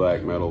legendary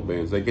black metal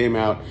bands. They came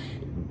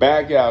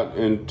back out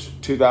in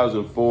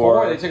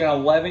 2004. They took an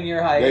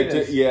 11-year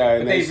hiatus.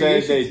 And they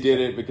said they did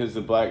it because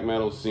the black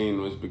metal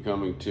scene was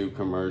becoming too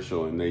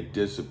commercial, and they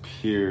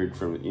disappeared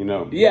from, you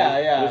know.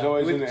 There's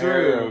always an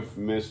era of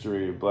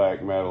mystery of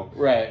black metal.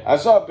 Right. I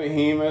saw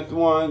Behemoth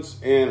once,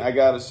 and I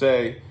gotta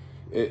say,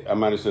 I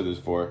might have said this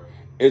before,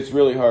 it's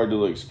really hard to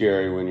look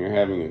scary when you're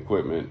having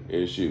equipment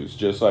issues,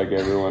 just like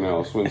everyone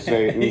else. When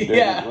Satan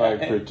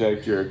didn't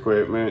protect your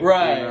equipment.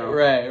 Right, you know?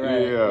 right.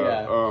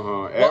 Yeah.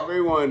 Well,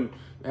 everyone.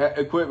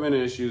 Equipment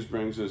issues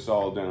brings us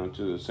all down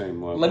to the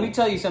same level. Let me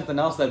tell you something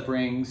else that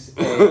brings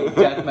a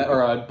death metal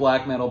or a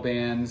black metal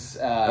band's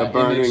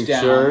image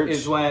down church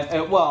is when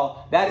that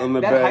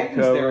heightens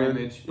their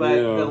image.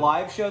 But the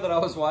live show that I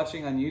was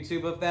watching on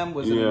YouTube of them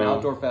was at an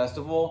outdoor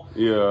festival.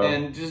 Yeah,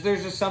 and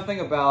there's just something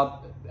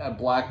about a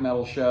black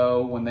metal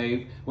show when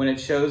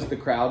it shows the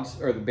crowd's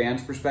or the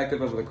band's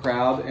perspective of the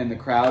crowd, and the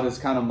crowd is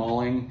kind of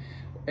mulling.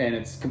 And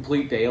it's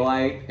complete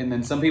daylight, and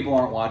then some people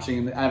aren't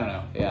watching. I don't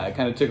know. Yeah, it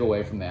kind of took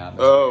away from the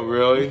atmosphere. Oh,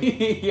 really?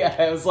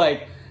 Yeah, it was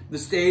like the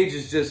stage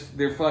is just,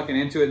 they're fucking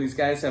into it. And these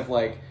guys have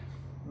like,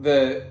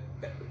 the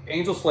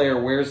Angel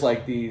Slayer wears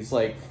like these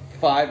like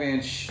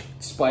 5-inch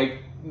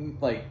spike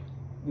like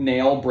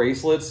nail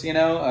bracelets, you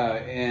know,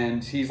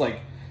 and he's like,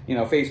 you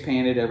know, face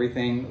painted,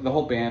 everything. The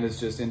whole band is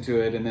just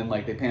into it, and then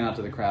like they pan out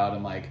to the crowd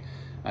and like,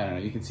 I don't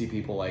know, you can see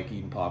people like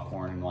eating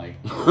popcorn and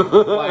like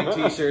buying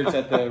t-shirts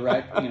at the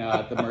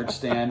at the merch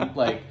stand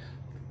like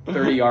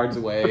 30 yards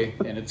away,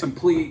 and it's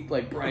complete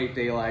like bright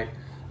daylight.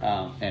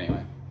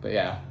 Anyway,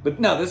 but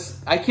no,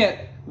 I can't.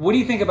 What do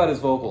you think about his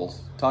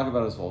vocals? Talk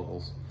about his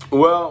vocals.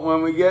 Well,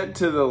 when we get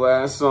to the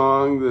last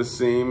song, The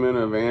Semen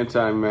of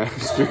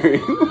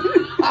Anti-Mastering,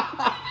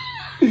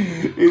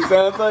 he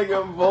sounds like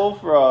a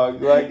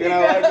bullfrog. Like,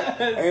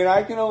 and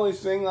I can only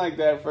sing like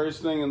that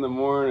first thing in the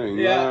morning.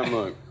 Yeah.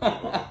 Look,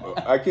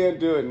 I can't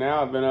do it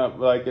now. I've been up,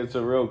 like, it's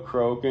a real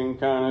croaking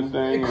kind of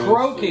thing.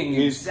 Croaking,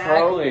 he's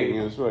croaking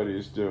is what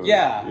he's doing.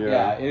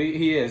 Yeah,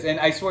 he is. And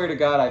I swear to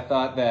God, I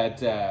thought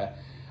that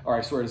or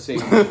I swear to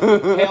Satan,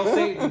 hail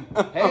Satan,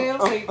 hail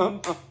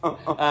Satan.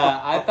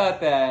 I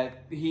thought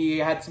that he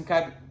had some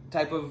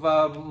type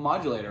of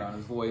modulator on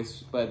his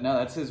voice, but no,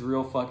 that's his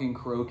real fucking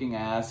croaking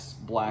ass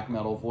black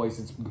metal voice.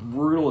 It's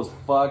brutal as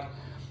fuck.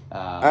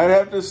 I'd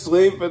have to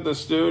sleep at the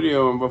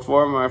studio, and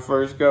before my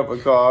first cup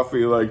of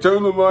coffee, like,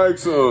 turn the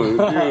mics on.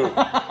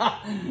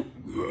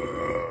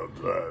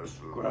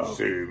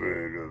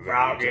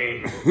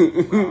 Froggy.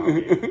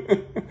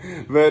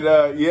 But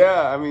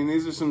yeah, I mean,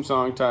 these are some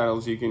song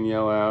titles you can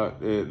yell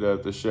out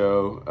at the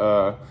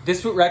show.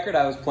 This record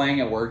I was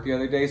playing at work the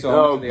other day, so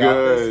I went to the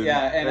office.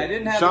 Yeah, and I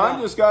didn't have Sean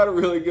just got a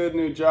really good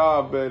new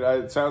job, but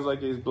it sounds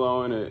like he's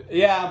blowing it.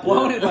 Yeah, I'm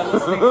blowing it by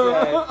listening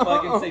to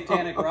fucking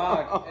satanic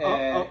rock,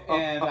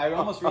 and I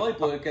almost really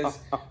blew it because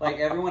like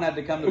everyone had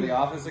to come to the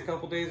office a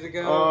couple days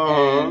ago,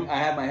 and I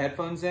had my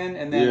headphones in,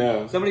 and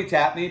then somebody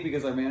tapped me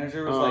because our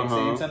manager was like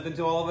saying something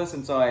to all of us,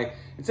 and so I,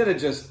 instead of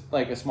just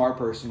like a smart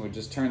person would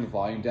just turn the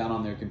volume down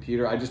on their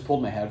computer, I just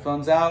pulled my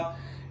headphones out,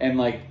 and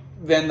like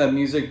then the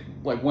music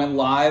like went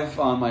live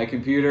on my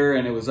computer,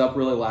 and it was up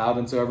really loud,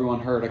 and so everyone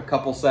heard a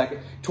couple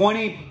seconds.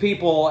 20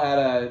 people at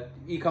a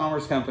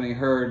e-commerce company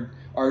heard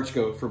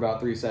Archgoat for about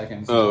 3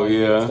 seconds. Oh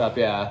yeah, stuff,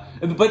 yeah.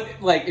 But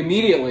like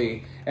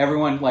immediately,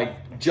 everyone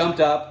like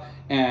jumped up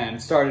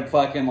and started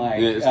fucking like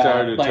it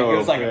started like it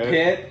was like a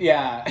pit.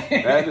 Yeah,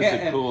 that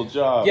is a cool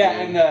job.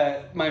 Yeah, and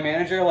my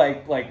manager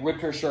like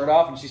ripped her shirt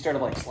off, and she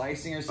started like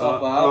slicing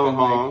herself up, and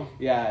like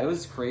yeah, it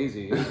was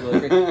crazy. It was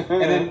really great.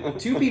 And then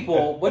 2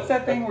 people, what's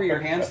that thing where your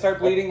hands start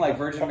bleeding like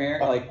Virgin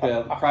Mary, like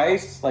the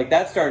Christ, like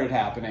that started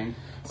happening.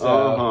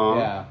 So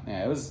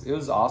yeah, it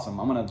was awesome.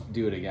 I'm gonna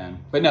do it again.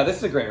 But no, this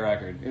is a great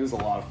record. It was a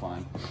lot of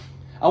fun.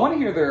 I want to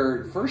hear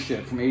their first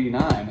shit from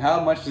 '89. How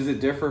much does it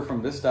differ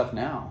from this stuff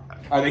now?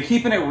 Are they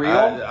keeping it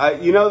real?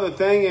 You know, the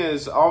thing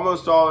is,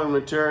 almost all their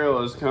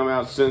material has come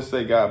out since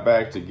they got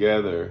back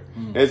together.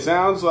 It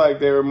sounds like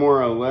they were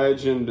more a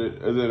legend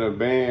than a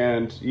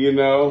band, you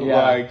know?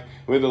 Like,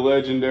 with a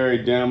legendary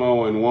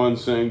demo and 1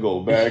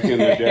 single back in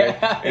the day.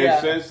 And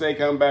since they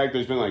come back,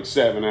 there's been like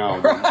 7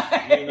 albums.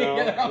 Right. You know?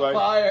 They're on like,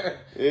 fire.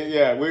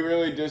 Yeah, we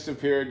really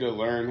disappeared to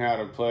learn how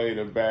to play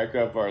to back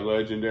up our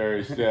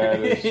legendary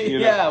status. You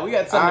know? Yeah, we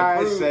got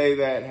something to prove. I say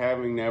that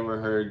having never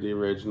heard the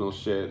original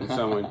shit, and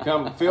someone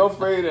feel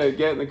free to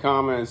get in the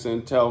comments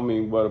and tell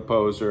me what a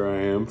poser I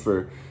am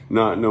for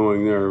not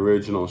knowing their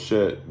original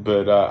shit.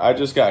 But I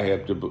just got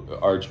hip to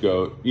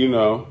Archgoat, you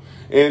know.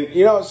 And,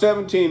 you know,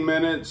 17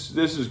 minutes,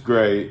 this is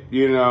great,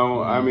 you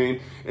know. I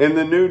mean, and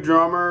the new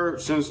drummer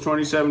since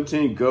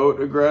 2017,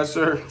 Goat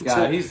Aggressor.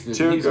 Yeah, he's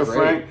great.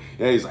 Frank.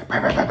 Yeah, he's like...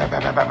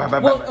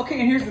 Well, okay,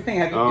 and here's the thing.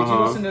 Did you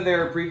listen to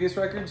their previous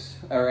records?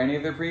 Or any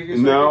of their previous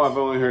records? No, I've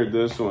only heard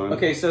this one.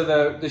 Okay, so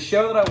the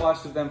show that I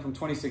watched of them from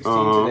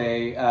 2016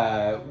 today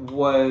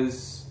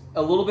was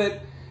a little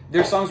bit...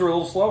 Their songs were a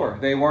little slower.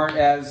 They weren't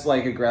as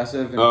like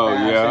aggressive and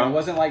fast. And it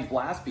wasn't like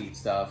blast beat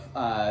stuff.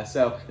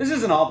 So this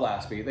isn't all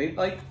blast beat. They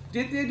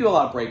do a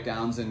lot of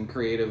breakdowns and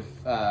creative,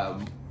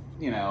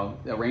 you know,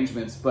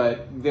 arrangements.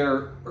 But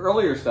their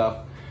earlier stuff,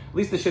 at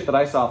least the shit that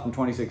I saw from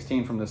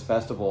 2016 from this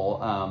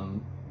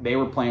festival, they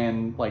were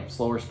playing like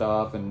slower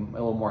stuff and a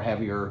little more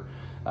heavier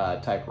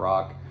type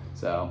rock.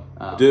 So,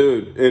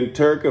 dude, in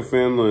Turku,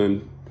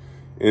 Finland,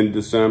 in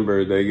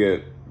December they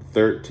get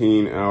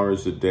 13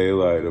 hours of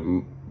daylight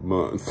a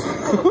month.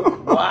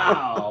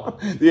 Wow.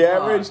 The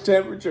average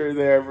temperature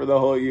there for the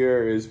whole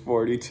year is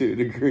 42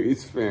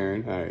 degrees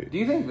Fahrenheit. Do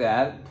you think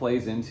that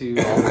plays into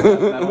all the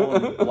metal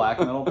and black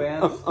metal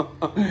bands?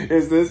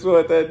 Is this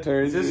what that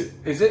turns?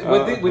 Is it?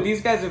 Would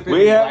these guys have been?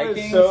 We have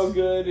Vikings? it so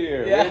good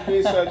here. Yeah. We'd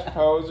be such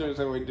posers,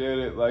 and we did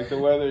it. Like the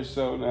weather's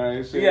so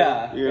nice.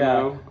 Here, you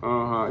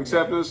know.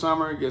 Except in the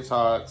summer it gets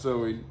hot, so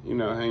we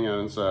hang out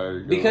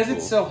inside. Because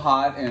it's so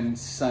hot and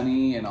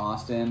sunny in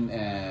Austin,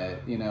 and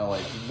you know,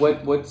 like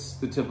what's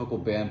the typical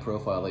band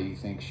profile that you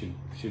think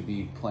should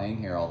be playing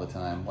here all the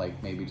time?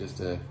 Like maybe just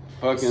a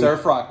fucking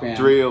surf rock band.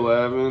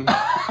 311.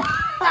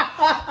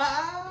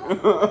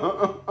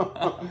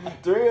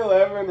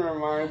 311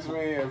 reminds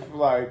me of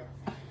like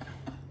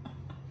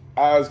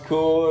I was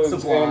cool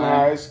in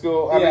high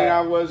school. I mean,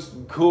 I was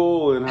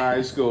cool in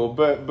high school,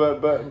 but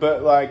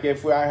like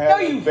if I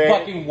had a band,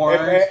 fucking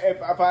weren't.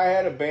 If I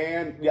had a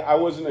band, I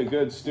wasn't a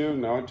good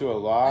student. I went to a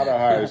lot of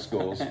high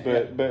schools,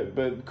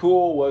 but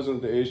cool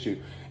wasn't the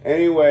issue.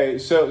 Anyway,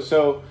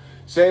 so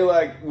say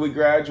like we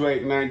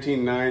graduate in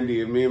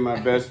 1990 and me and my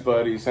best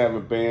buddies have a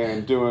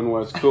band doing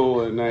what's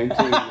cool in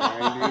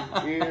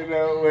 1990, you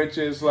know, which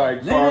is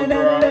like punk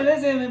rock.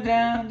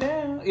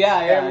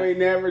 Yeah. And we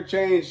never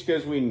changed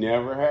because we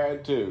never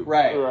had to.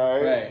 Right.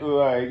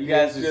 Like you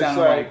guys are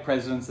sounding like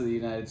presidents of the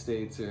United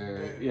States,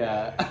 or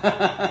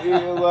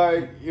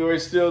like you were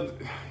still.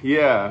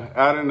 Yeah,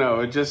 I don't know.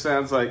 It just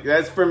sounds like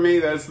for me.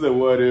 That's the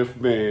what if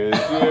band.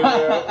 You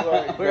know,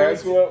 like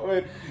that's what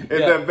would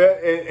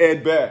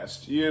at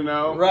best. You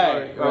know,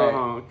 right.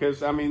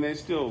 Because I mean, they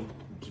still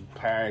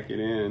pack it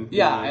in.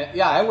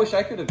 I wish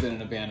I could have been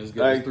in a band as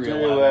good like as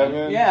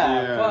 311.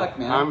 Yeah, fuck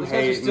man. I'm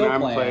hating.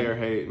 I'm player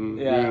hating.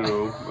 Yeah. You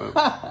know.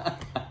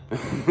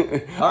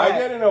 I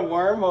get in a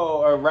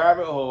wormhole, a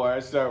rabbit hole, where I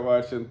start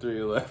watching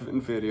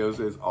 311 videos.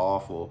 It's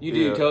awful. You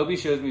do. Toby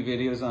shows me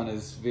videos on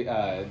his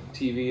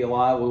TV a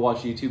lot. We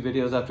watch YouTube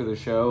videos after the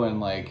show, and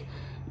like,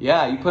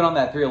 yeah, you put on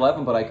that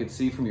 311, but I could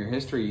see from your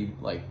history, you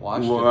like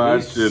watched at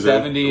least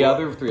 70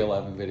 other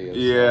 311 videos.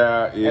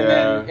 Yeah,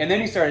 yeah. And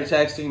then you started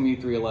texting me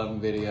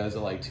 311 videos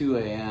at like 2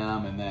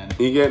 a.m. and then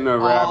you get in a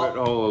rabbit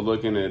hole of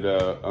looking at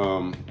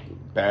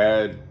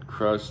bad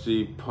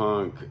crusty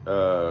punk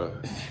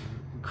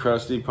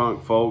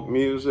folk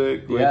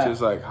music, which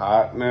is like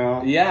hot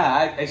now.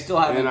 Yeah, I still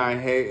haven't. And I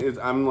hate it.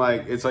 I'm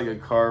like, it's like a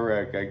car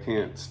wreck. I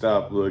can't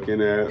stop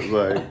looking at.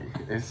 Like,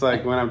 it's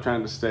like when I'm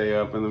trying to stay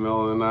up in the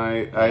middle of the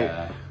night.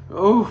 Yeah.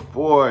 Oh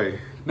boy.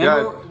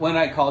 Remember when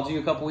I called you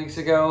a couple weeks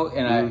ago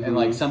and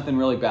like something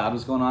really bad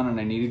was going on and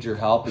I needed your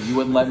help, but you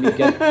wouldn't let me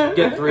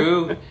get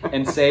through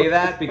and say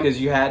that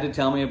because you had to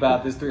tell me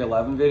about this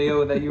 311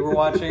 video that you were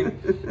watching.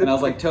 And I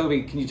was like,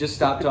 Toby, can you just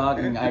stop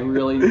talking? I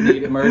really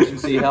need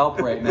emergency help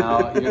right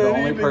now. You're the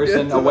only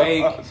person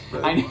awake.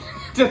 I need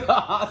to the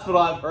hospital.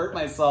 I've hurt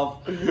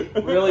myself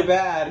really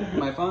bad.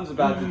 My phone's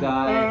about to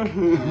die.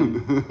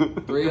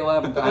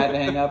 311. I had to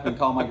hang up and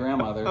call my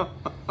grandmother.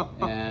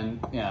 And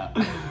yeah.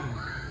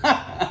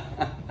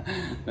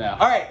 Yeah.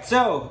 All right,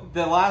 so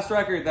the last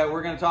record that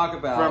we're going to talk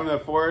about from the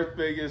fourth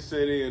biggest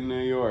city in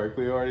New York.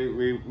 We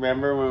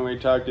remember when we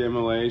talked to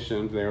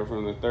Immolations. They were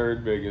from the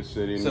third biggest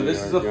city. In so New this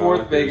York. is the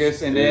fourth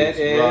biggest, and it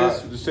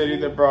is the city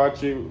that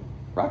brought you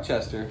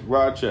Rochester.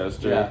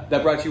 Yeah,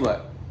 that brought you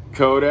what?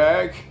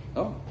 Kodak.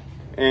 Oh.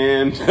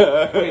 And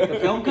wait, the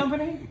film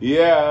company?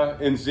 Yeah,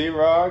 and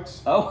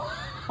Xerox. Oh.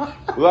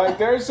 Like,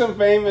 there's some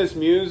famous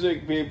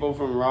music people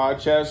from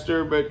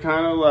Rochester, but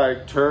kind of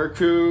like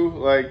Turku.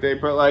 Like,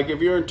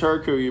 if you're in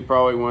Turku, you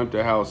probably went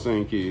to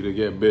Helsinki to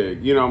get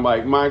big. You know,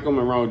 like Michael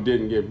Monroe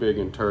didn't get big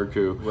in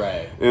Turku.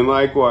 Right. And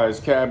likewise,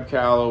 Cab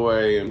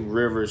Calloway and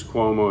Rivers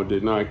Cuomo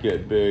did not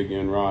get big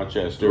in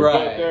Rochester.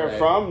 Right. But they're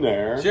from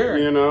there. Sure.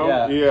 You know?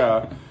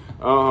 Yeah.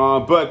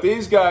 But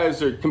these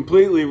guys are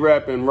completely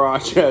repping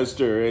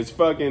Rochester. It's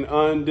fucking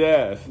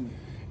Undeath.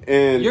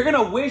 And you're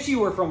gonna wish you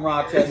were from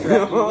Rochester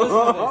after you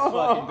listen to this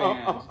fucking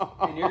band,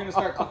 and you're gonna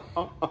start.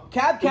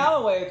 Cab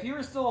Calloway, if he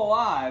were still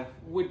alive,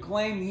 would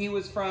claim he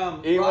was from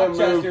Rochester. He would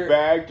move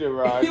back to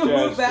Rochester. He would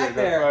move back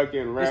there.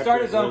 He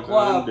start his own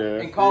club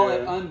and call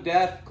it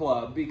Undeath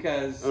Club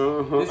because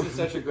this is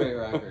such a great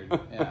record.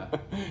 Yeah.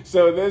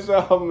 So this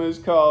album is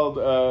called.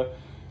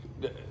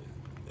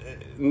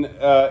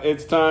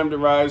 It's time to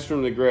rise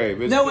from the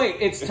grave. It's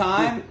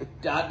time ...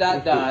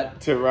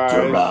 to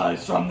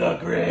rise from the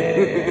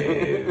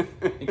grave.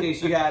 In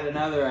case you had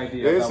another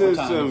idea. This about what is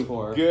time some it's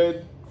for.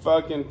 Good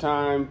fucking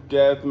time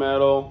death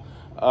metal.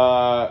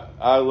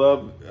 I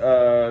love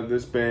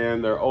this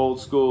band. They're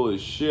old school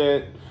as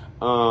shit.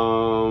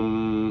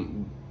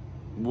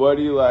 What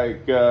do you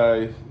like?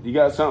 You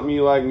got something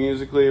you like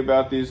musically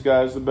about these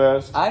guys the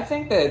best? I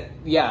think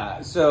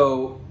that,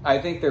 so I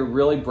think they're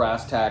really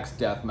brass tacks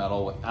death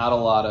metal without a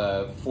lot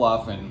of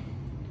fluff and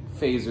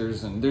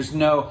phasers, and there's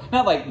not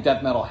like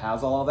death metal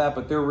has all of that,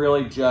 but they're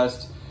really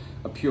just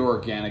a pure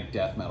organic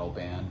death metal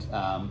band.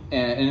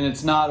 And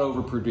it's not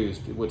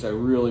overproduced, which I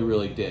really,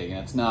 really dig, and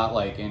it's not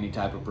like any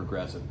type of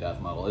progressive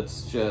death metal.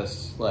 It's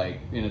just like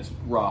in its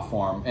raw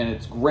form, and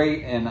it's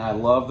great, and I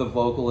love the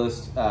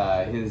vocalist,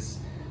 his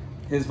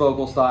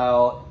vocal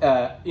style.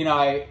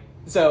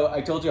 So I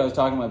told you I was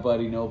talking to my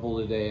buddy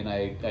Noble today, and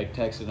I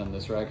texted him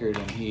this record,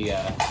 and he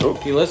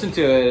listened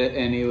to it,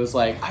 and he was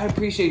like, I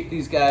appreciate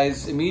these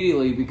guys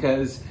immediately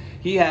because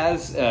he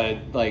has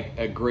like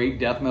a great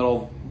death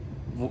metal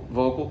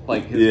vocal,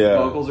 like his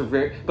vocals are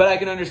very, but I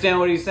can understand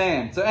what he's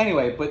saying. So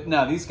anyway, but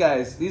no, these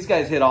guys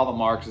hit all the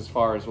marks as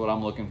far as what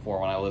I'm looking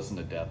for when I listen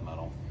to death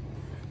metal.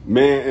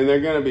 Man, and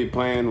they're going to be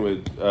playing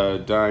with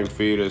Dying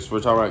Fetus. We're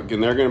talking about,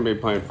 and they're going to be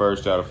playing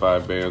first out of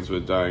 5 bands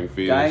with Dying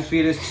Fetus. Dying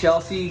Fetus,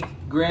 Chelsea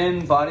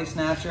Grin, Body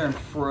Snatcher, and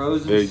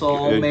Frozen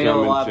Soul. Made a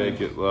lot.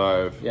 Take It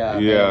Live.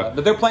 Yeah.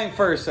 But they're playing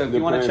first, so if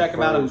you want to check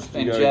them out,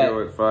 and you Jet.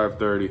 Go at 5:30.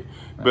 Right.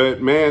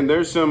 But man,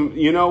 there's some.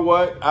 You know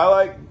what I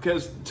like,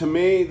 because to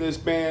me this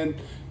band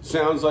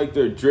sounds like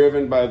they're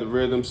driven by the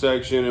rhythm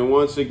section, and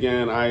once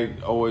again,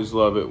 I always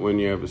love it when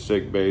you have a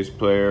sick bass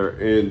player.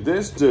 And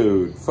this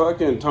dude,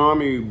 fucking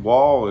Tommy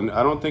Wall, and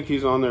I don't think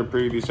he's on their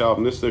previous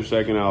album. This is their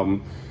second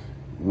album.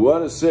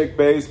 What a sick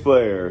bass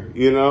player,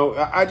 you know?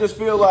 I just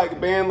feel like a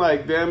band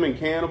like them and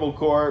Cannibal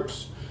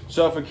Corpse,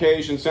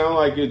 Suffocation sound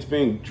like it's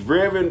being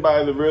driven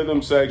by the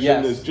rhythm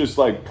section that's just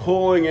like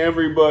pulling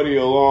everybody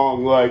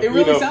along. Like, it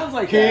really sounds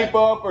like keep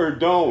up or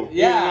don't.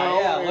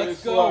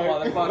 Let's go,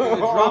 motherfucker. The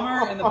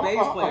drummer and the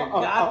bass player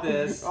got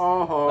this.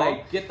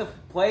 Like, get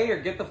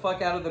the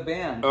fuck out of the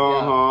band.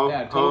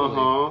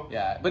 Totally.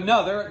 Yeah, but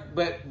no,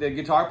 but the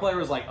guitar player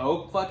was like,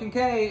 oh fucking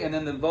K, and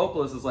then the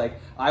vocalist is like,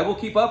 I will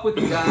keep up with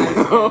you guys.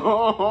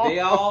 They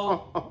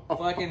all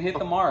fucking hit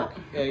the mark.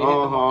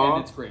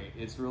 And it's great.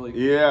 It's really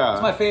good.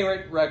 It's my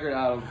favorite record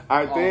out of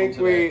I think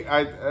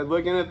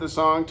looking at the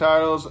song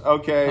titles, I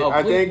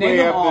think we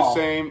have the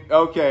same.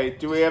 Okay,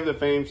 do we have the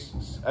same?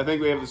 I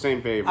think we have the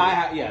same favorite.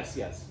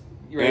 Yes.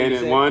 You ready and to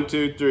say 1,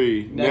 2,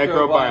 3.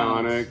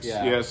 Necrobionics.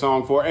 Yeah,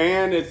 song 4.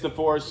 And it's the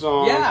 4th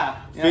song. Yeah.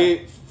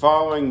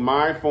 Following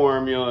my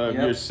formula of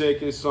your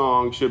sickest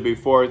song should be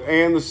 4th.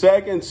 And the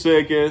second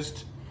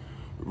sickest,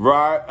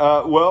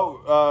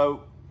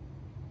 no,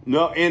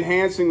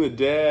 Enhancing the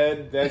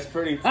Dead. That's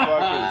pretty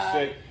fucking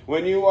sick.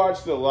 When you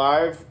watch the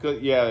live,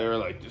 they were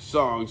like, the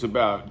song's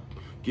about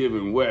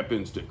giving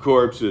weapons to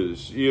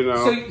corpses, you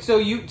know.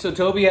 So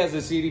Toby has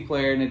a CD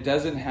player and it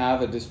doesn't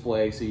have a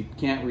display, so you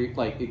can't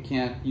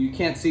you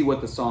can't see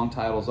what the song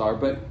titles are.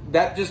 But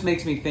that just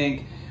makes me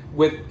think,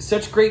 with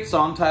such great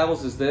song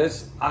titles as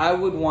this, I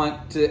would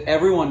want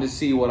everyone to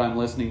see what I'm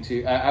listening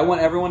to. I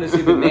want everyone to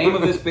see the name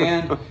of this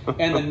band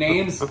and the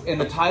names and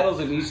the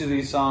titles of each of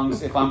these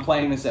songs. If I'm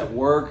playing this at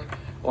work,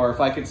 or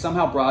if I could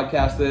somehow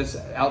broadcast this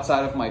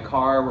outside of my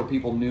car where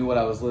people knew what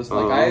I was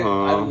listening. Like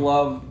I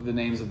love the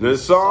names of these The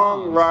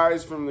song songs.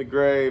 Rise from the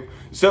Grave.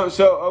 So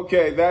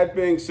okay, that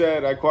being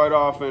said, I quite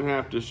often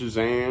have to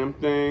Shazam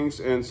things,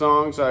 and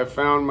songs I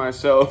found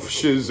myself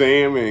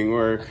Shazamming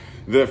were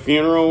The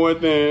Funeral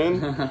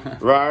Within,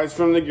 Rise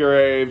from the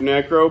Grave,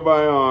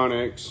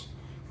 Necrobionics.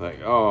 Like,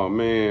 oh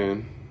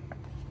man.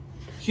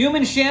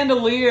 Human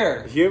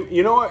Chandelier.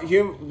 You know what?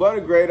 What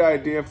a great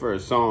idea for a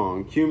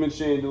song. Human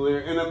Chandelier.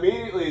 And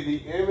immediately the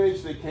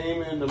image that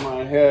came into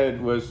my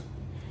head was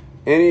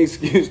any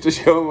excuse to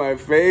show my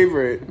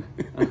favorite.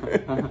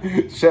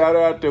 Shout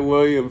out to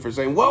William for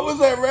saying, what was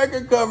that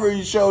record cover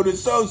you showed?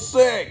 It's so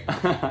sick.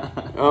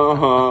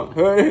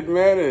 Hooded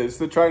Menace.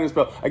 The Trident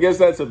Spell. I guess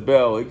that's a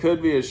bell. It could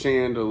be a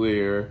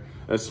chandelier.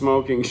 A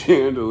smoking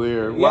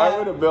chandelier. Why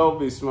would a bell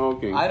be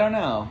smoking? I don't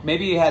know.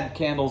 Maybe he had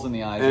candles in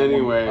the eyes.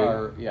 Anyway.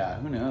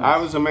 Who knows? I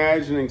was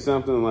imagining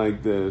something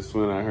like this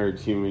when I heard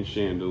Human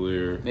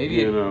Chandelier.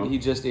 Maybe he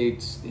just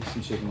ate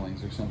some chicken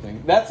wings or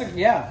something. That's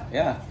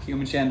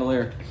Human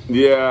Chandelier.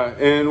 Yeah,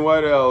 and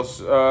what else?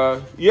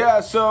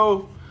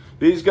 So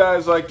these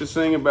guys like to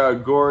sing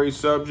about gory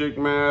subject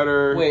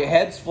matter. Wait,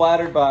 head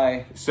splattered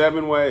by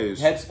 7 ways.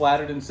 Head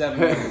splattered in 7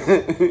 ways.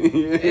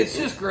 It's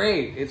just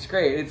great. It's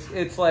great.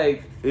 It's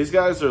like these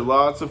guys are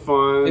lots of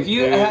fun. If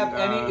you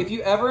if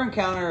you ever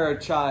encounter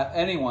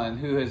anyone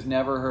who has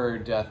never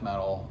heard death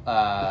metal,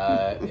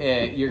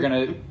 you're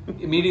gonna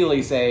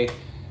immediately say,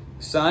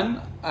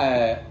 "Son,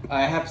 I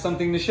have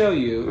something to show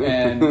you,"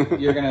 and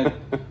you're gonna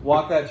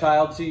walk that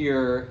child to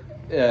your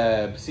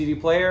CD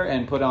player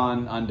and put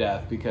on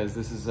Undeath, because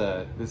this is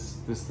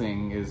this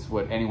thing is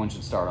what anyone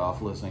should start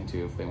off listening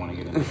to if they want to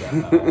get into death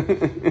metal.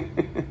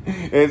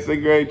 It's a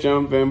great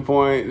jump-in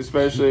point,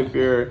 especially if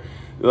you're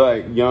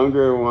like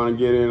younger, want to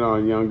get in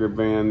on a younger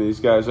band. These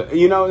guys,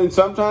 and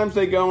sometimes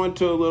they go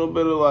into a little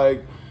bit of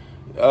like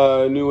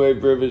new wave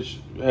British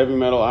heavy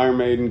metal, Iron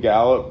Maiden,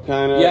 Gallop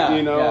kind of,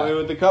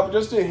 with a couple,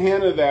 just a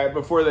hint of that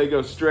before they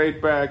go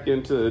straight back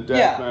into the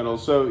death metal.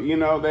 So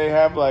they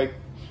have like,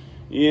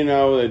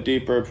 a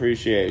deeper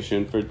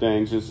appreciation for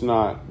things. It's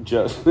not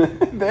just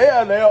they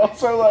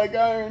also like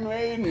Iron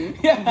Maiden.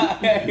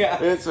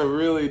 Yeah. It's a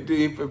really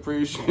deep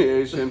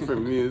appreciation for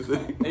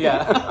music.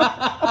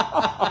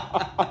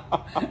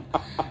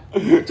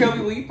 Toby,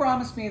 will you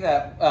promise me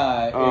that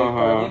if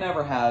Berlin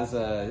ever has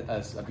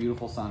a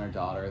beautiful son or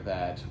daughter,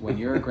 that when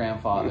you're a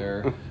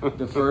grandfather,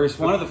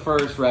 one of the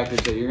first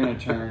records that you're going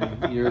to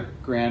turn your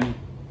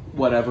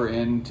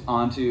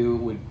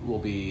onto will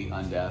be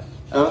Undeath?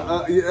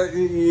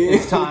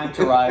 It's time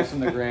to rise from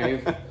the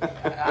grave.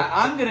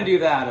 I'm going to do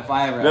that if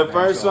I ever. The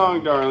first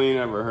song Darlene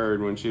ever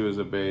heard when she was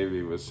a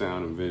baby was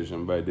 "Sound and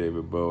Vision" by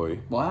David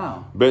Bowie.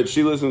 Wow! But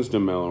she listens to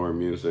mellower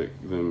music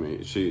than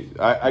me.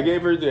 I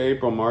gave her the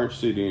April March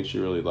CD and she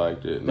really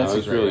liked it. And I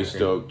was really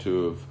stoked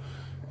to have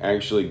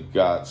actually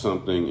got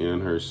something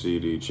in her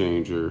CD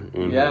changer.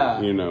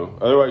 Her,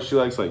 otherwise she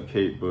likes like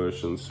Kate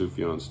Bush and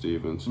Sufjan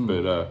Stevens.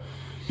 But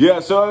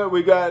so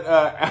we got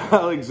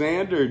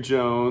Alexander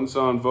Jones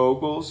on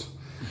vocals.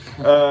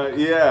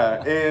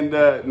 And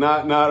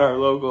not our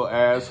local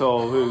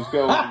asshole who's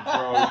going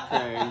broke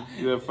paying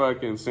the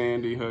fucking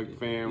Sandy Hook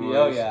family.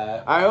 Oh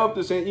yeah. I hope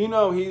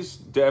he's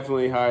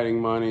definitely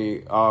hiding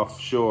money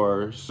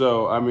offshore.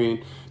 So I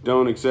mean,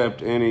 don't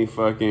accept any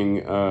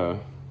fucking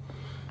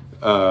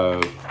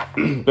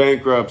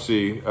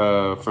bankruptcy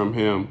from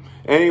him.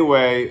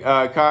 Anyway,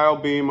 Kyle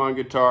Beam on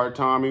guitar,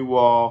 Tommy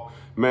Wall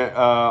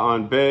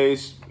on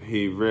bass.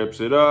 He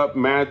rips it up.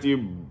 Matthew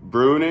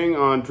Bruning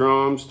on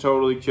drums,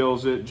 totally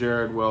kills it.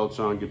 Jared Welch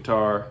on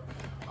guitar.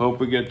 Hope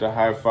we get to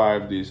high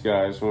five these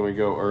guys when we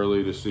go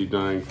early to see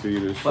Dying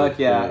Fetus. Fuck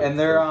yeah, and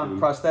they're on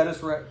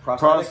Prosthetic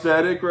Records.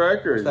 Prosthetic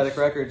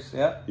Records,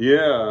 yeah.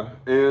 Yeah,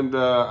 and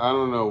I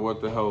don't know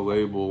what the hell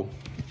label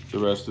the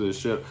rest of this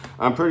shit.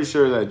 I'm pretty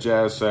sure that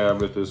Jazz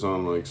Sabbath is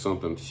on like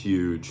something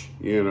huge,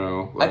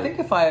 I think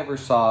if I ever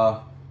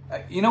saw...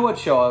 what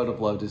show I would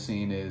have loved to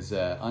seen is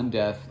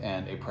Undeath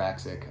and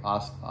Apraxic,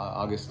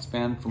 August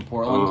band from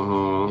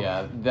Portland.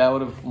 Yeah, that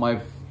would have... My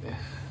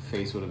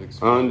face would have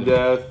exploded.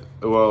 Undeath.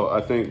 Well, I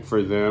think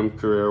for them,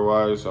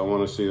 career-wise, I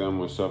want to see them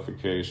with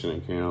Suffocation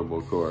and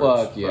Cannibal Corpse.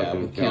 Fuck yeah,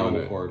 with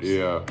Cannibal Corpse.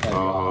 Yeah. That'd be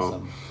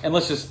awesome. And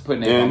let's just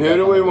put And who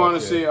do we want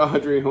to see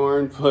Audrey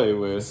Horne play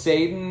with?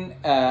 Satan.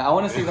 I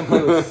want to see them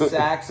play with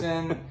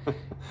Saxon.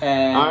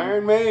 And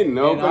Iron Maiden,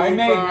 opening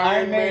for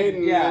Iron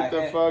Maiden yeah, at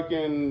the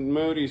fucking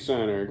Moody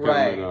Center coming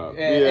right. up.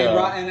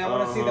 And I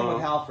want to see them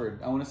with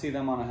Halford. I want to see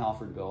them on a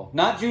Halford bill.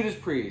 Not Judas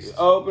Priest.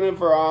 Opening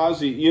for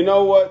Ozzy. You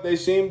know what? They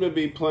seem to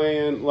be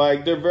playing,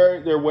 like,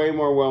 they're way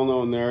more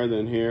well-known there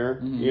than here,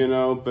 you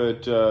know,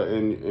 but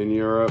in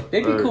Europe.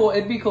 It'd be cool.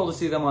 It'd be cool to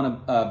see them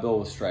on a bill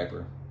with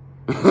Stryper.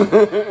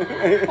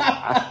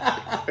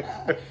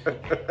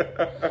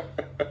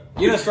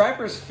 You know,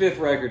 Stryper's 5th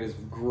record is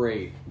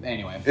great.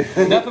 Anyway,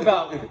 enough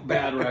about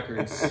bad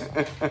records.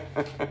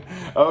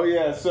 Oh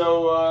yeah,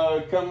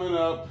 so coming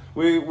up,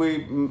 we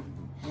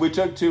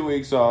took 2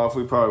 weeks off.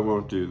 We probably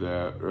won't do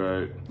that,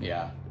 right?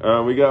 Yeah.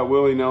 We got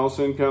Willie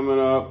Nelson coming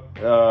up,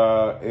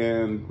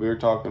 and we were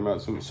talking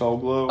about some Soul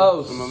Glow.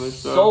 Oh, some other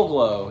stuff. Soul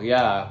Glow,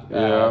 yeah.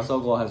 Yeah.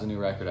 Soul Glow has a new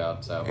record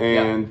out, so.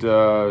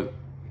 And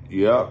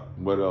yeah,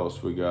 what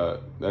else we got?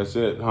 That's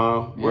it,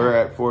 huh? Yeah. We're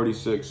at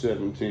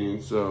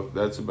 46:17, so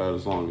that's about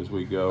as long as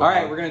we go. All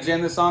right, we're gonna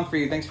jam this song for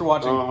you. Thanks for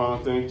watching.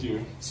 Thank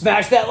you.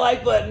 Smash that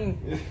like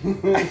button.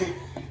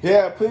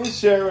 Yeah, please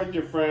share with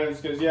your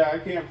friends, because I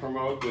can't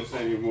promote this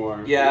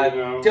anymore. Yeah, you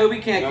know? Toby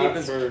can't keep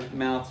his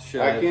mouth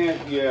shut. I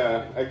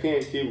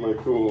can't keep my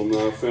cool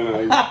enough,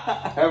 and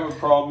I have a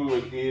problem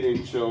with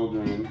eating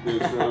children.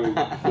 It's really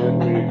getting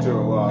me into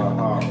a lot of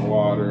hot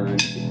water,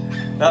 and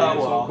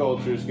cancel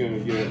culture is going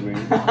to get me.